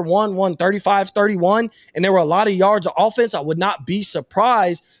 whoever won 35-31, and there were a lot of yards of offense, I would not be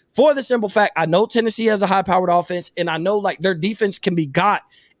surprised for the simple fact I know Tennessee has a high-powered offense, and I know like their defense can be got,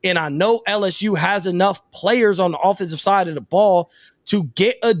 and I know LSU has enough players on the offensive side of the ball to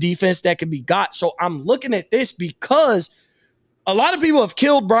get a defense that can be got. So I'm looking at this because a lot of people have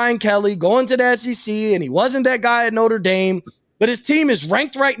killed Brian Kelly going to the SEC, and he wasn't that guy at Notre Dame, but his team is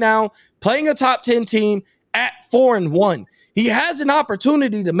ranked right now, playing a top 10 team at 4-1. He has an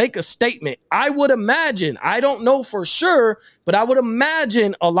opportunity to make a statement. I would imagine, I don't know for sure, but I would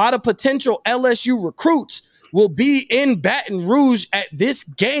imagine a lot of potential LSU recruits will be in Baton Rouge at this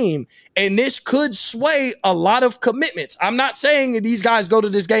game, and this could sway a lot of commitments. I'm not saying that these guys go to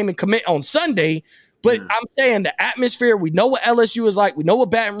this game and commit on Sunday, but I'm saying the atmosphere, we know what LSU is like, we know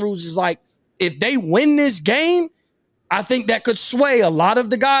what Baton Rouge is like. If they win this game, I think that could sway a lot of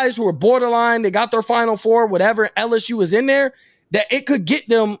the guys who are borderline, they got their Final Four, whatever, LSU is in there, that it could get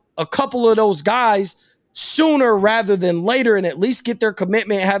them a couple of those guys sooner rather than later and at least get their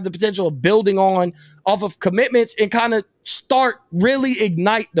commitment, have the potential of building on off of commitments and kind of start really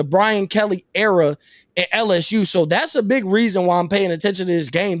ignite the Brian Kelly era at LSU. So that's a big reason why I'm paying attention to this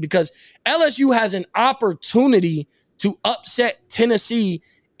game, because LSU has an opportunity to upset Tennessee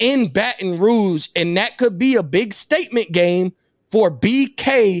in Baton Rouge, and that could be a big statement game for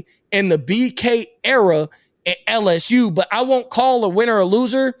BK and the BK era at LSU. But I won't call a winner or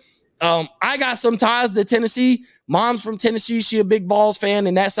loser. I got some ties to Tennessee. Mom's from Tennessee. She a big Vols fan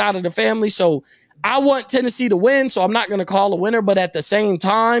in that side of the family. So I want Tennessee to win, so I'm not going to call a winner. But at the same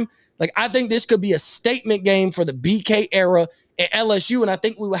time, like, I think this could be a statement game for the BK era at LSU, and I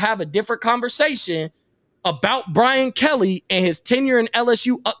think we will have a different conversation about Brian Kelly and his tenure in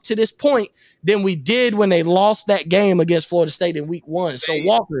LSU up to this point than we did when they lost that game against Florida State in week 1. So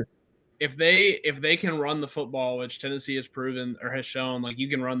Walker, if they can run the football, which Tennessee has proven or has shown, like, you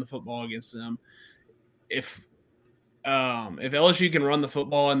can run the football against them. If LSU can run the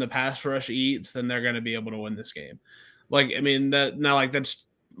football and the pass rush eats, then they're going to be able to win this game. Like, I mean, that's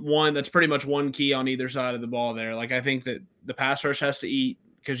pretty much one key on either side of the ball there. Like, I think that the pass rush has to eat,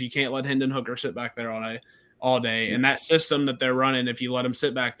 because you can't let Hendon Hooker sit back there all day. And that system that they're running, if you let him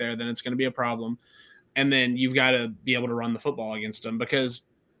sit back there, then it's going to be a problem. And then you've got to be able to run the football against them, because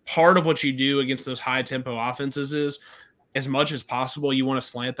part of what you do against those high-tempo offenses is, as much as possible, you want to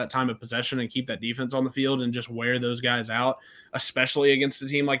slant that time of possession and keep that defense on the field and just wear those guys out, especially against a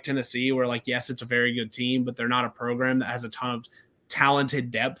team like Tennessee, where, like, yes, it's a very good team, but they're not a program that has a ton of talented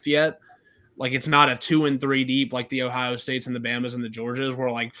depth yet. Like, it's not a 2 and 3 deep like the Ohio States and the Bamas and the Georgias, where,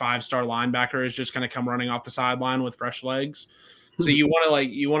 like, 5-star linebacker is just going to come running off the sideline with fresh legs. So you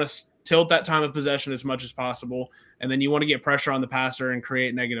want to tilt that time of possession as much as possible, and then you want to get pressure on the passer and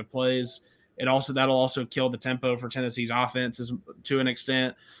create negative plays. That'll also kill the tempo for Tennessee's offense to an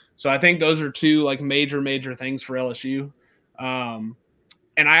extent. So I think those are two, like, major things for LSU.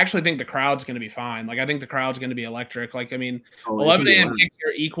 And I actually think the crowd's going to be fine. Like, I think the crowd's going to be electric. Like, I mean, 11 a.m. kicks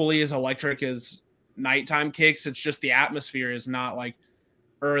are equally as electric as nighttime kicks. It's just the atmosphere is not like,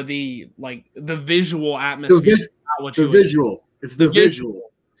 or the visual atmosphere. It's the visual.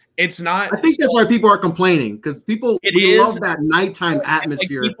 It's not. I think that's why people are complaining, because people love that nighttime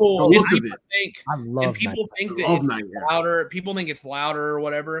atmosphere. People think that it's louder. People think it's louder or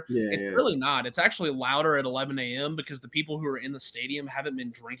whatever. It's really not. It's actually louder at 11 a.m. because the people who are in the stadium haven't been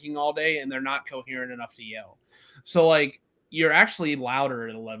drinking all day and they're not coherent enough to yell. So, like, you're actually louder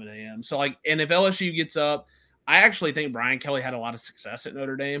at 11 a.m. So, like, and if LSU gets up, I actually think Brian Kelly had a lot of success at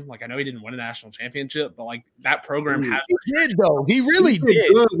Notre Dame. Like, I know he didn't win a national championship, but, like, that program has. He did, though. He really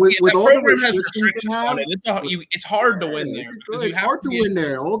did. With all the restrictions they have, it's hard to win there. It's hard to win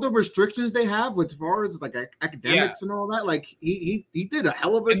there. All the restrictions they have, as far as, like, academics and all that, like, he did a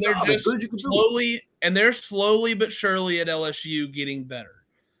hell of a job. They're slowly but surely at LSU getting better.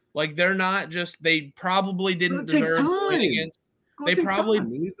 Like, they're not just. They probably didn't deserve to win against. They probably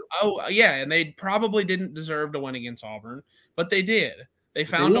and they probably didn't deserve to win against Auburn, but they did. They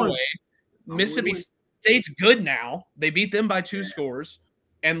found a way. Mississippi State's good now. They beat them by 2 scores,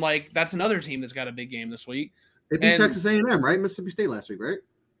 and, like, that's another team that's got a big game this week. They beat Texas A&M, right? Mississippi State last week, right?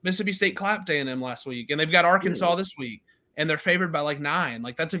 Mississippi State clapped A&M last week, and they've got Arkansas this week, and they're favored by like 9.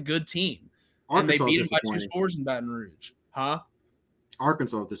 Like, that's a good team. Arkansas, and they beat them by 2 scores in Baton Rouge. Huh?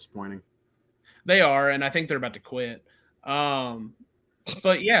 Arkansas is disappointing. They are, and I think they're about to quit.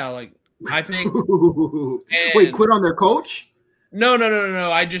 But yeah, like, I think. Wait, quit on their coach? No.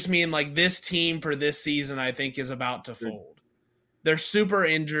 I just mean, like, this team for this season, I think, is about to fold. They're super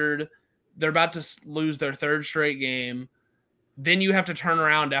injured. They're about to lose their 3rd straight game. Then you have to turn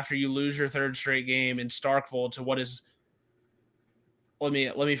around after you lose your third straight game in Starkville to what is. Let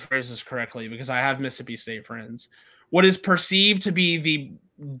me phrase this correctly because I have Mississippi State friends. What is perceived to be the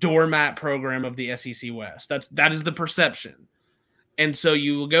doormat program of the SEC West. That is the perception. And so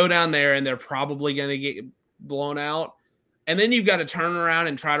you go down there and they're probably going to get blown out. And then you've got to turn around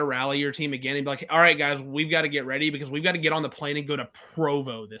and try to rally your team again and be like, all right, guys, we've got to get ready because we've got to get on the plane and go to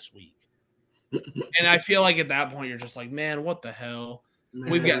Provo this week. And I feel like at that point, you're just like, man, what the hell?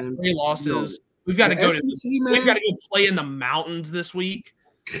 Man, we've got 3 losses. We've got to go we've got to go play in the mountains this week.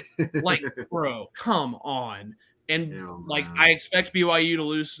 Like, bro, come on. And I expect BYU to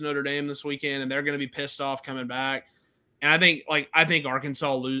lose to Notre Dame this weekend, and they're going to be pissed off coming back. And I think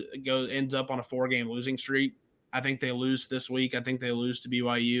Arkansas ends up on a 4-game losing streak. I think they lose this week. I think they lose to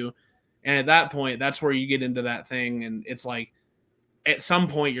BYU. And at that point, that's where you get into that thing. And it's like, at some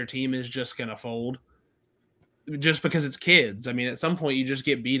point, your team is just going to fold just because it's kids. I mean, at some point, you just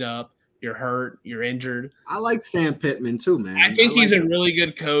get beat up. You're hurt. You're injured. I like Sam Pittman too, man. I think he's a really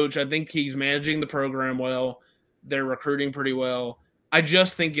good coach. I think he's managing the program well. They're recruiting pretty well. I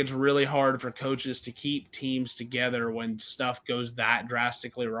just think it's really hard for coaches to keep teams together when stuff goes that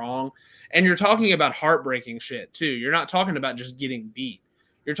drastically wrong. And you're talking about heartbreaking shit too. You're not talking about just getting beat.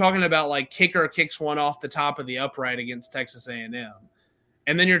 You're talking about like kicker kicks one off the top of the upright against Texas A&M.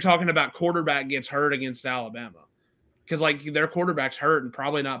 And then you're talking about quarterback gets hurt against Alabama because like their quarterback's hurt and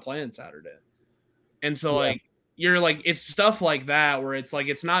probably not playing Saturday. And so like you're like, it's stuff like that where it's like,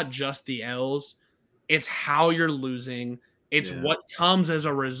 it's not just the L's, it's how you're losing. It's what comes as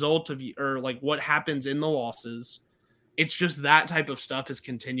a result of you, or like what happens in the losses. It's just that type of stuff is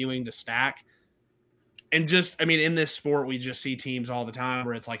continuing to stack. And just, I mean, in this sport, we just see teams all the time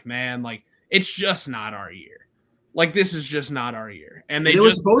where it's like, man, like it's just not our year. Like this is just not our year. And it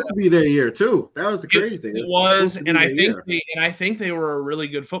was supposed to be their year too. That was the crazy thing. It was, and I think they were a really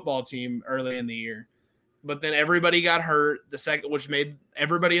good football team early in the year. But then everybody got hurt. Which made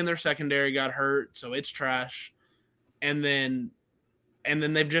everybody in their secondary got hurt, so it's trash. And then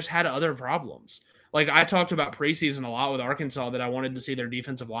they've just had other problems. Like I talked about preseason a lot with Arkansas that I wanted to see their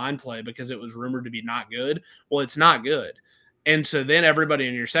defensive line play because it was rumored to be not good. Well, it's not good. And so then everybody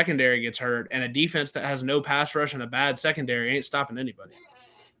in your secondary gets hurt, and a defense that has no pass rush and a bad secondary ain't stopping anybody.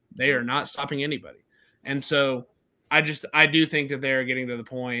 They are not stopping anybody. And so I do think that they're getting to the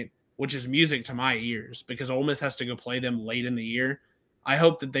point, which is music to my ears because Ole Miss has to go play them late in the year. I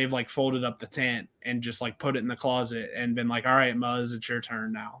hope that they've like folded up the tent and just like put it in the closet and been like, all right, Muzz, it's your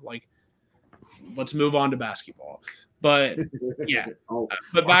turn now. Like, let's move on to basketball. But yeah,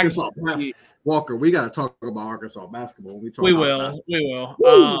 but back to Walker, we got to talk about Arkansas basketball. We will.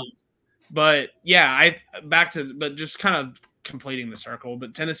 But yeah, but just kind of completing the circle.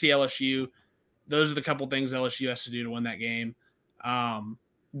 But Tennessee, LSU, those are the couple things LSU has to do to win that game.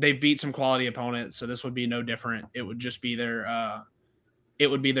 They beat some quality opponents, so this would be no different. It would just be their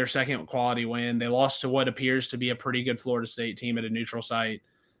second quality win. They lost to what appears to be a pretty good Florida State team at a neutral site.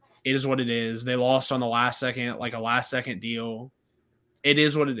 It is what it is. They lost on the last second, like a last second deal. It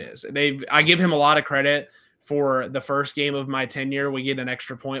is what it is. I give him a lot of credit for the first game of my tenure. We get an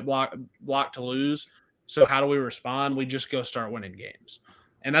extra point block to lose. So how do we respond? We just go start winning games.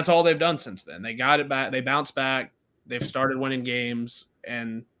 And that's all they've done since then. They got it back. They bounced back. They've started winning games,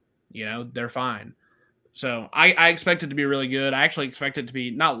 and, they're fine. So I expect it to be really good. I actually expect it to be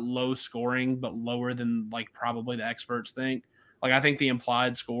not low scoring, but lower than like probably the experts think. Like I think the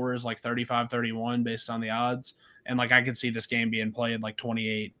implied score is like 35-31 based on the odds. And like I could see this game being played like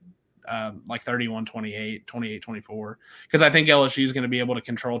 28, like 31-28, 28-24. Because I think LSU is going to be able to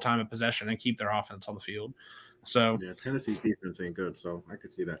control time of possession and keep their offense on the field. So yeah, Tennessee's defense ain't good, so I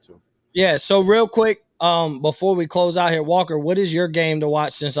could see that too. Yeah, so real quick, before we close out here, Walker, what is your game to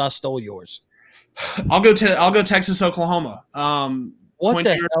watch since I stole yours? I'll go Texas, Oklahoma. What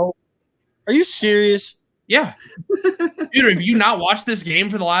the hell? Are you serious? Yeah. Dude, have you not watched this game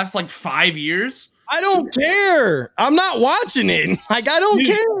for the last like 5 years? I don't care. I'm not watching it. Like, I don't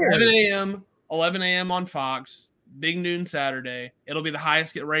care. 11 a.m. on Fox, big noon Saturday. It'll be the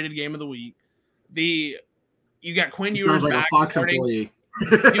highest rated game of the week. You got Quinn Ewers like back. A Fox employee.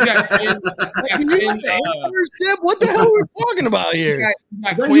 You got Quinn. What the hell are we talking about here?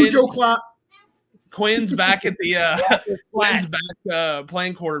 Quinn's back at the Quinn's back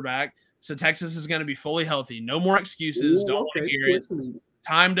playing quarterback. So Texas is going to be fully healthy. No more excuses. Don't want to hear it.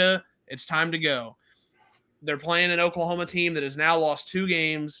 It's time to go. They're playing an Oklahoma team that has now lost 2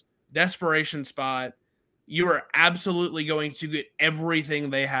 games. Desperation spot. You are absolutely going to get everything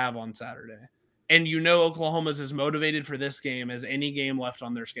they have on Saturday. And Oklahoma's as motivated for this game as any game left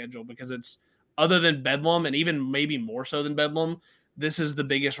on their schedule because it's other than Bedlam, and even maybe more so than Bedlam, this is the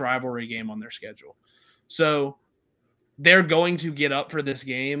biggest rivalry game on their schedule. So they're going to get up for this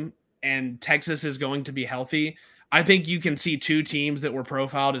game, and Texas is going to be healthy. I think you can see two teams that were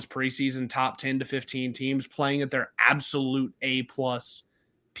profiled as preseason top 10 to 15 teams playing at their absolute A-plus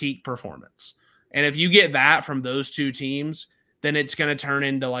peak performance. And if you get that from those two teams, then it's going to turn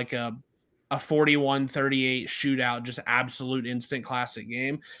into like a 41-38 shootout, just absolute instant classic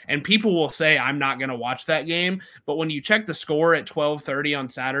game. And people will say, I'm not going to watch that game. But when you check the score at 12:30 on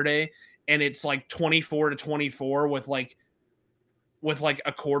Saturday, and it's like 24-24 with like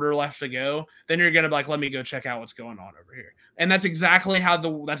a quarter left to go, then you're going to be like, let me go check out what's going on over here. And that's exactly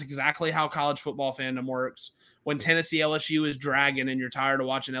how college football fandom works. When Tennessee LSU is dragging and you're tired of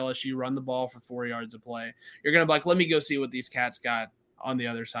watching LSU run the ball for 4 yards of play, you're going to be like, let me go see what these cats got on the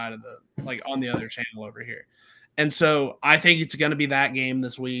other side of on the other channel over here. And so I think it's going to be that game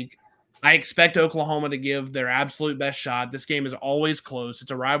this week. I expect Oklahoma to give their absolute best shot. This game is always close. It's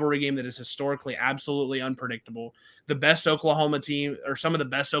a rivalry game that is historically absolutely unpredictable. The best Oklahoma team, or some of the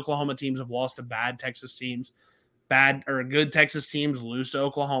best Oklahoma teams, have lost to bad Texas teams. Bad or good Texas teams lose to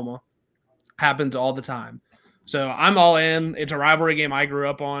Oklahoma. Happens all the time. So I'm all in. It's a rivalry game I grew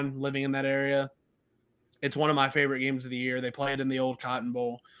up on, living in that area. It's one of my favorite games of the year. They play it in the old Cotton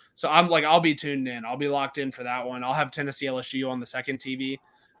Bowl. So I'm like, I'll be tuned in. I'll be locked in for that one. I'll have Tennessee LSU on the second TV.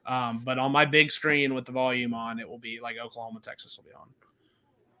 But on my big screen with the volume on, it will be like Oklahoma, Texas will be on.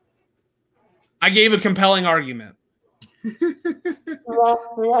 I gave a compelling argument. Nobody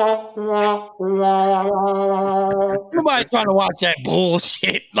trying to watch that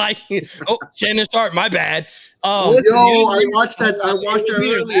bullshit. Like, oh, Shannon start. My bad. I watched that. I watched that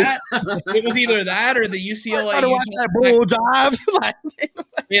earlier. It was either that or the UCLA. I watch that bull jive.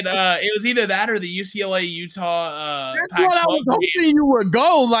 It was either that or the UCLA Utah. That's what I was hoping you would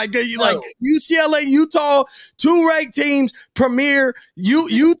go. Like UCLA, Utah, two ranked teams. Premier.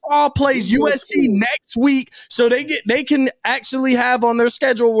 Utah plays USC next week, so they can actually have on their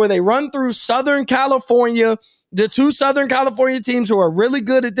schedule where they run through Southern California. The two Southern California teams who are really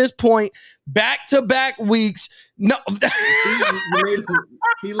good at this point, back-to-back weeks. No,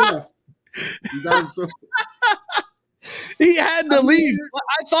 he left. He had to leave.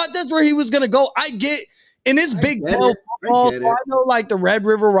 I thought that's where he was going to go. I get, and it's Big 12 football, so I know like the Red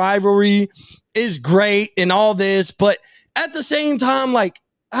River rivalry is great and all this, but at the same time, like,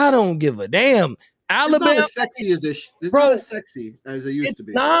 I don't give a damn. Alabama, it's not as sexy as this. It's not as sexy as it used to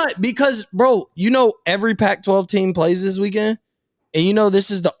be. Not because, bro, every Pac-12 team plays this weekend, and this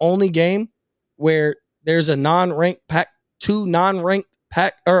is the only game where there's a non-ranked two non-ranked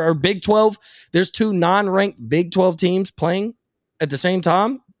or Big 12. There's two non-ranked Big 12 teams playing at the same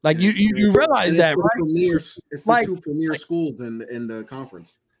time. Like you realize that, right? It's the two premier schools in the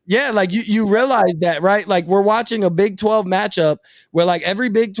conference. Yeah, like you realize that, right? Like we're watching a Big 12 matchup where like every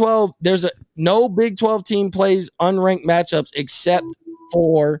Big 12, no Big 12 team plays unranked matchups except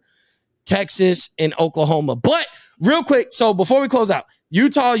for Texas and Oklahoma. But real quick, so before we close out,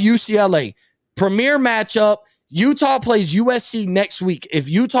 Utah, UCLA, premier matchup. Utah plays USC next week. If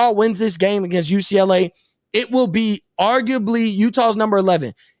Utah wins this game against UCLA, it will be arguably Utah's number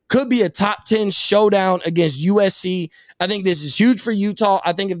 11. Could be a top 10 showdown against USC. I think this is huge for Utah.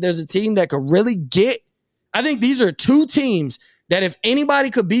 I think if there's a team that could really I think these are two teams that if anybody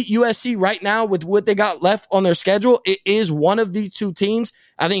could beat USC right now with what they got left on their schedule, it is one of these two teams.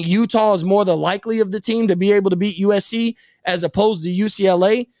 I think Utah is more the likely of the team to be able to beat USC as opposed to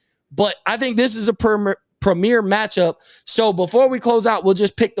UCLA. But I think this is a premier matchup. So before we close out, we'll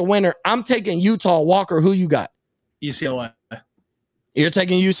just pick the winner. I'm taking Utah. Walker, who you got? UCLA. You're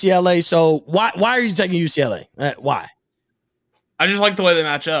taking UCLA. So why are you taking UCLA? Why? I just like the way they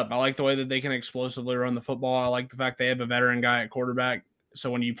match up. I like the way that they can explosively run the football. I like the fact they have a veteran guy at quarterback. So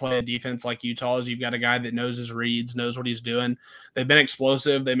when you play a defense like Utah's, you've got a guy that knows his reads, knows what he's doing. They've been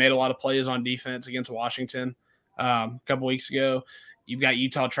explosive. They made a lot of plays on defense against Washington a couple weeks ago. You've got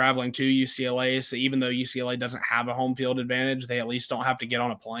Utah traveling to UCLA. So even though UCLA doesn't have a home field advantage, they at least don't have to get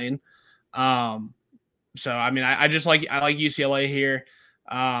on a plane. So, I mean, I like UCLA here.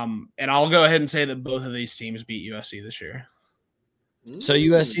 And I'll go ahead and say that both of these teams beat USC this year. So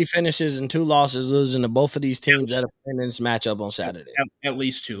USC finishes in 2 losses, losing to both of these teams that are in this matchup on Saturday. At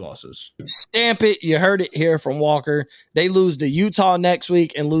least 2 losses. Stamp it. You heard it here from Walker. They lose to Utah next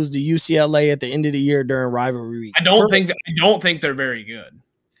week and lose to UCLA at the end of the year during rivalry week. I don't think they're very good.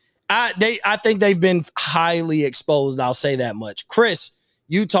 I think they've been highly exposed. I'll say that much. Chris,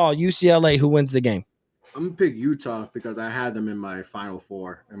 Utah, UCLA, who wins the game? I'm gonna pick Utah because I had them in my Final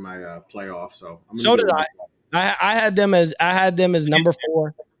Four in my playoff. So did I. I had them as number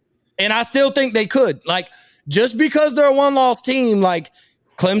 4, And I still think they could. Like, just because they're a one-loss team, like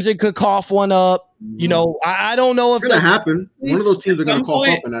Clemson could cough one up. You know, I don't know if it's going to happen. One of those teams are going to cough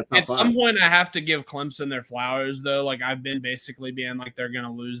up in that top five. At some point, I have to give Clemson their flowers, though. Like, I've been basically being like, they're going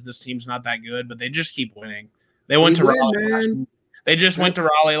to lose. This team's not that good, but they just keep winning. They went to Raleigh. They just went to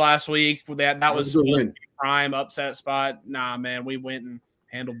Raleigh last week. That was a prime upset spot. Nah, man, we went and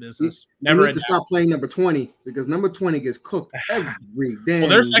handle business. Never need to stop playing number 20 because number 20 gets cooked every day. Well,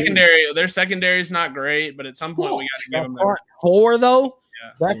 their secondary is not great, but at some point we got to give them front four though.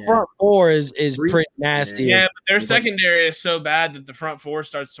 That front four is pretty nasty. Yeah, but their secondary is so bad that the front four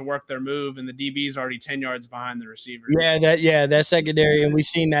starts to work their move, and the DB is already 10 yards behind the receiver. That secondary, and we've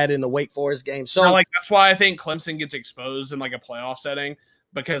seen that in the Wake Forest game. So, that's why I think Clemson gets exposed in like a playoff setting.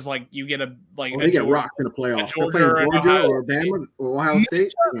 Because you get they get rocked in the playoffs. They're playing Georgia or Bama or Ohio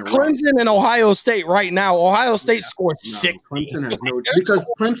State. Clemson and Ohio State right now. Ohio State scored 60. Clemson has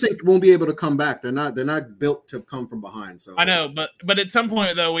because Clemson won't be able to come back. They're not built to come from behind. So I know, but at some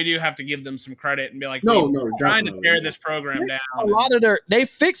point though, we do have to give them some credit and be like, trying to tear this program down. They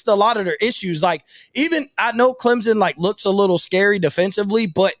fixed a lot of their issues. Like even I know Clemson looks a little scary defensively,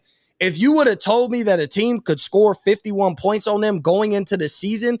 but if you would have told me that a team could score 51 points on them going into the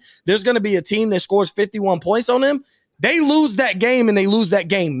season, there's going to be a team that scores 51 points on them. They lose that game and they lose that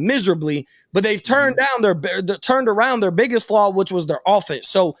game miserably, but they've turned around their biggest flaw, which was their offense.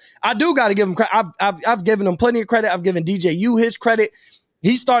 So I do got to give them credit. I've given them plenty of credit. I've given DJU his credit.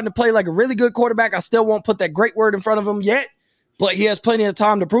 He's starting to play like a really good quarterback. I still won't put that great word in front of him yet, but he has plenty of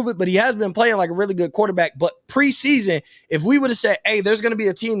time to prove it. But he has been playing like a really good quarterback. But preseason, if we would have said, hey, there's going to be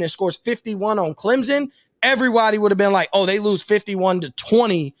a team that scores 51 on Clemson, everybody would have been like, oh, they lose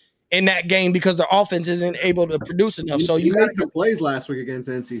 51-20 in that game because their offense isn't able to produce enough. So you got some plays last week against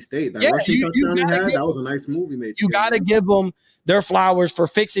NC State. That rushing touchdown he had, that was a nice move he made. You got to give them their flowers for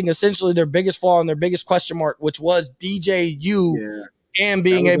fixing essentially their biggest flaw and their biggest question mark, which was DJU and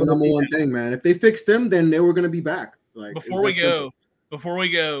being able to number one thing, man. If they fixed them, then they were going to be back. Before we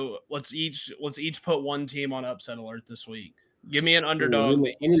go, let's each put one team on upset alert this week. Give me an underdog.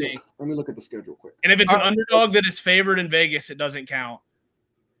 Let me look at the schedule quick. And if it's an underdog that is favored in Vegas, it doesn't count.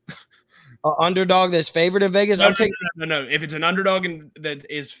 An underdog that's favored in Vegas? No. If it's an underdog that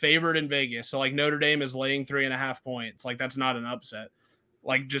is favored in Vegas, so like Notre Dame is laying 3.5 points, like that's not an upset.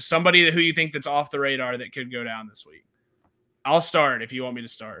 Like just somebody who you think that's off the radar that could go down this week. I'll start if you want me to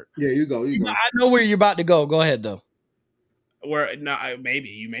start. Yeah, you go. I know where you're about to go. Go ahead though. Maybe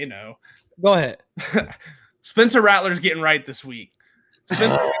you may know. Go ahead. Spencer Rattler's getting right this week.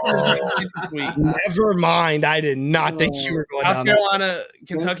 Never mind. I did not think you were going South Carolina.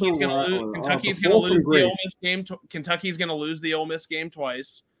 Kentucky's going to lose. Kentucky's going to lose the Ole Miss game. Kentucky's going to lose the Ole Miss game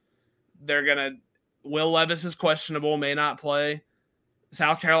twice. Will Levis is questionable, may not play.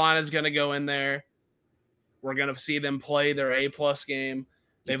 South Carolina's going to go in there. We're going to see them play their A+ game.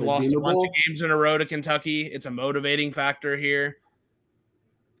 They've lost a bunch of games in a row to Kentucky. It's a motivating factor here.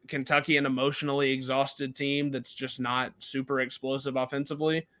 Kentucky, an emotionally exhausted team that's just not super explosive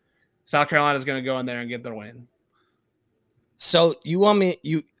offensively. South Carolina's going to go in there and get their win. So you want me?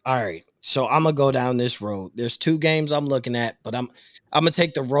 All right. So I'm gonna go down this road. There's two games I'm looking at, but I'm gonna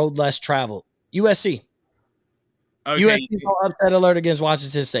take the road less traveled. USC. Okay. USC on upset alert against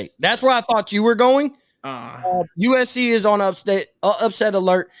Washington State. That's where I thought you were going. USC is on upset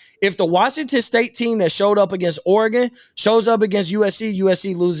alert. If the Washington State team that showed up against Oregon shows up against USC,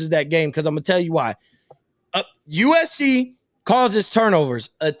 USC loses that game because I'm going to tell you why. USC causes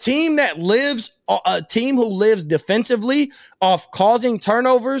turnovers. A team who lives defensively off causing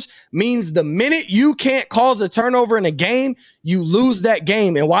turnovers means the minute you can't cause a turnover in a game, you lose that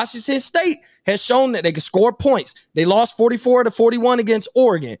game. And Washington State has shown that they can score points. They lost 44-41 against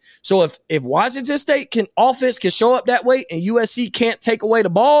Oregon. So if Washington State offense can show up that way and USC can't take away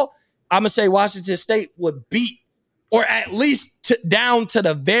the ball, I'm going to say Washington State would beat, or at least down to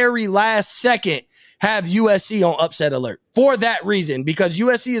the very last second, have USC on upset alert for that reason, because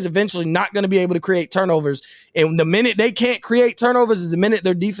USC is eventually not going to be able to create turnovers. And the minute they can't create turnovers is the minute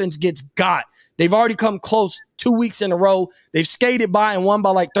their defense gets got. They've already come close 2 weeks in a row. They've skated by and won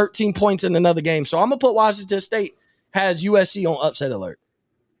by like 13 points in another game. So I'm going to put Washington State has USC on upset alert.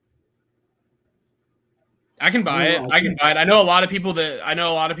 I can buy it. I know a lot of people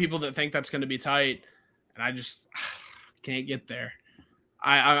that think that's going to be tight, and I just can't get there.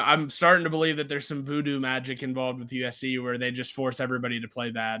 I'm starting to believe that there's some voodoo magic involved with USC where they just force everybody to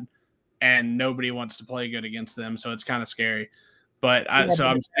play bad and nobody wants to play good against them. So it's kind of scary. But I'm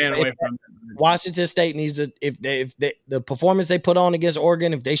staying away from it. Washington State needs to, if the performance they put on against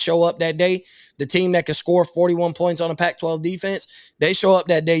Oregon, if they show up that day, the team that can score 41 points on a Pac-12 defense, they show up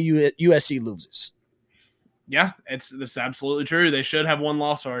that day, USC loses. Yeah, it's absolutely true. They should have one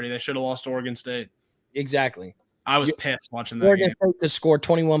loss already. They should have lost to Oregon State. Exactly. I was pissed watching that Oregon game. State could score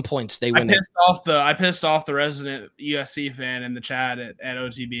 21 points. They win. I pissed off the resident USC fan in the chat at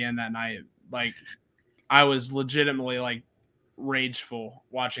OTBN that night. Like, I was legitimately like rageful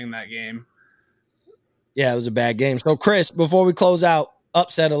watching that game. Yeah, it was a bad game. So, Chris, before we close out,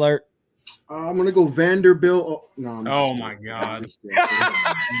 upset alert. I'm gonna go Vanderbilt. Oh, no, oh my god!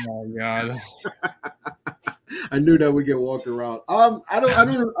 Oh my god! I knew that would get walked around. I'm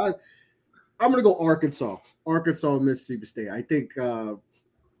gonna go Arkansas, Mississippi State. I think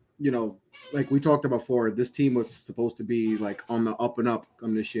like we talked about before, this team was supposed to be like on the up and up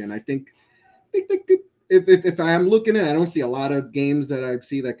on this year, and I think if I am looking at, I don't see a lot of games that I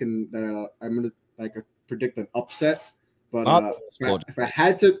see that I'm gonna like predict an upset. But if I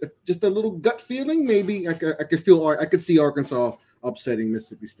had to, just a little gut feeling, maybe I could see Arkansas upsetting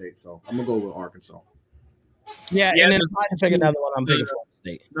Mississippi State. So I'm gonna go with Arkansas. Yeah, and then if I had to pick another one, I'm picking Florida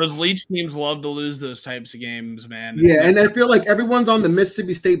State. Those Leach teams love to lose those types of games, man. Yeah, and I feel like everyone's on the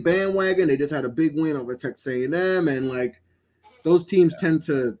Mississippi State bandwagon. They just had a big win over Texas A&M, and like those teams tend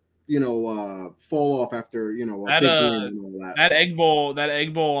to, fall off after a big win and all that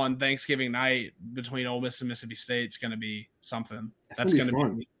egg bowl on Thanksgiving night between Ole Miss and Mississippi State is going to be something. That's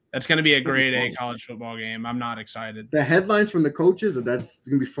going to be a grade A college football game. I'm not excited. The headlines from the coaches, that's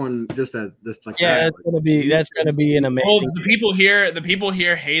going to be fun. That's going to be an amazing. Well, the people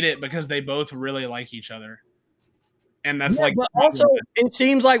here hate it because they both really like each other, and that's But also, it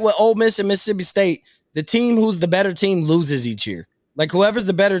seems like with Ole Miss and Mississippi State, the team who's the better team loses each year. Like whoever's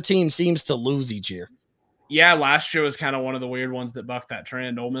the better team seems to lose each year. Yeah, last year was kind of one of the weird ones that bucked that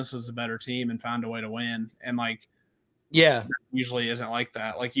trend. Ole Miss was the better team and found a way to win, and usually isn't like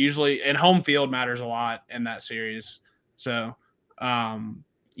that. Like usually, and home field matters a lot in that series. So,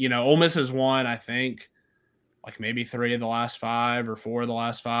 Ole Miss has won, I think, like maybe 3 of the last 5 or 4 of the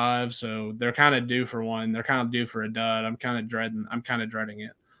last 5. So they're kind of due for one. They're kind of due for a dud. I'm kind of dreading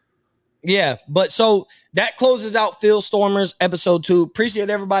it. Yeah, but so that closes out Field Stormers episode 2. Appreciate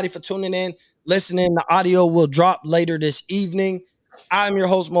everybody for tuning in, listening. The audio will drop later this evening. I'm your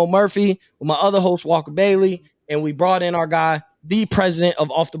host, Mo Murphy, with my other host, Walker Bailey, and we brought in our guy, the president of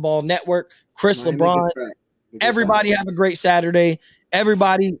Off the Ball Network, Chris LeBron. Everybody have a great Saturday.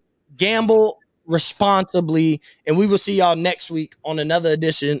 Everybody gamble responsibly, and we will see y'all next week on another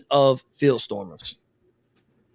edition of Field Stormers.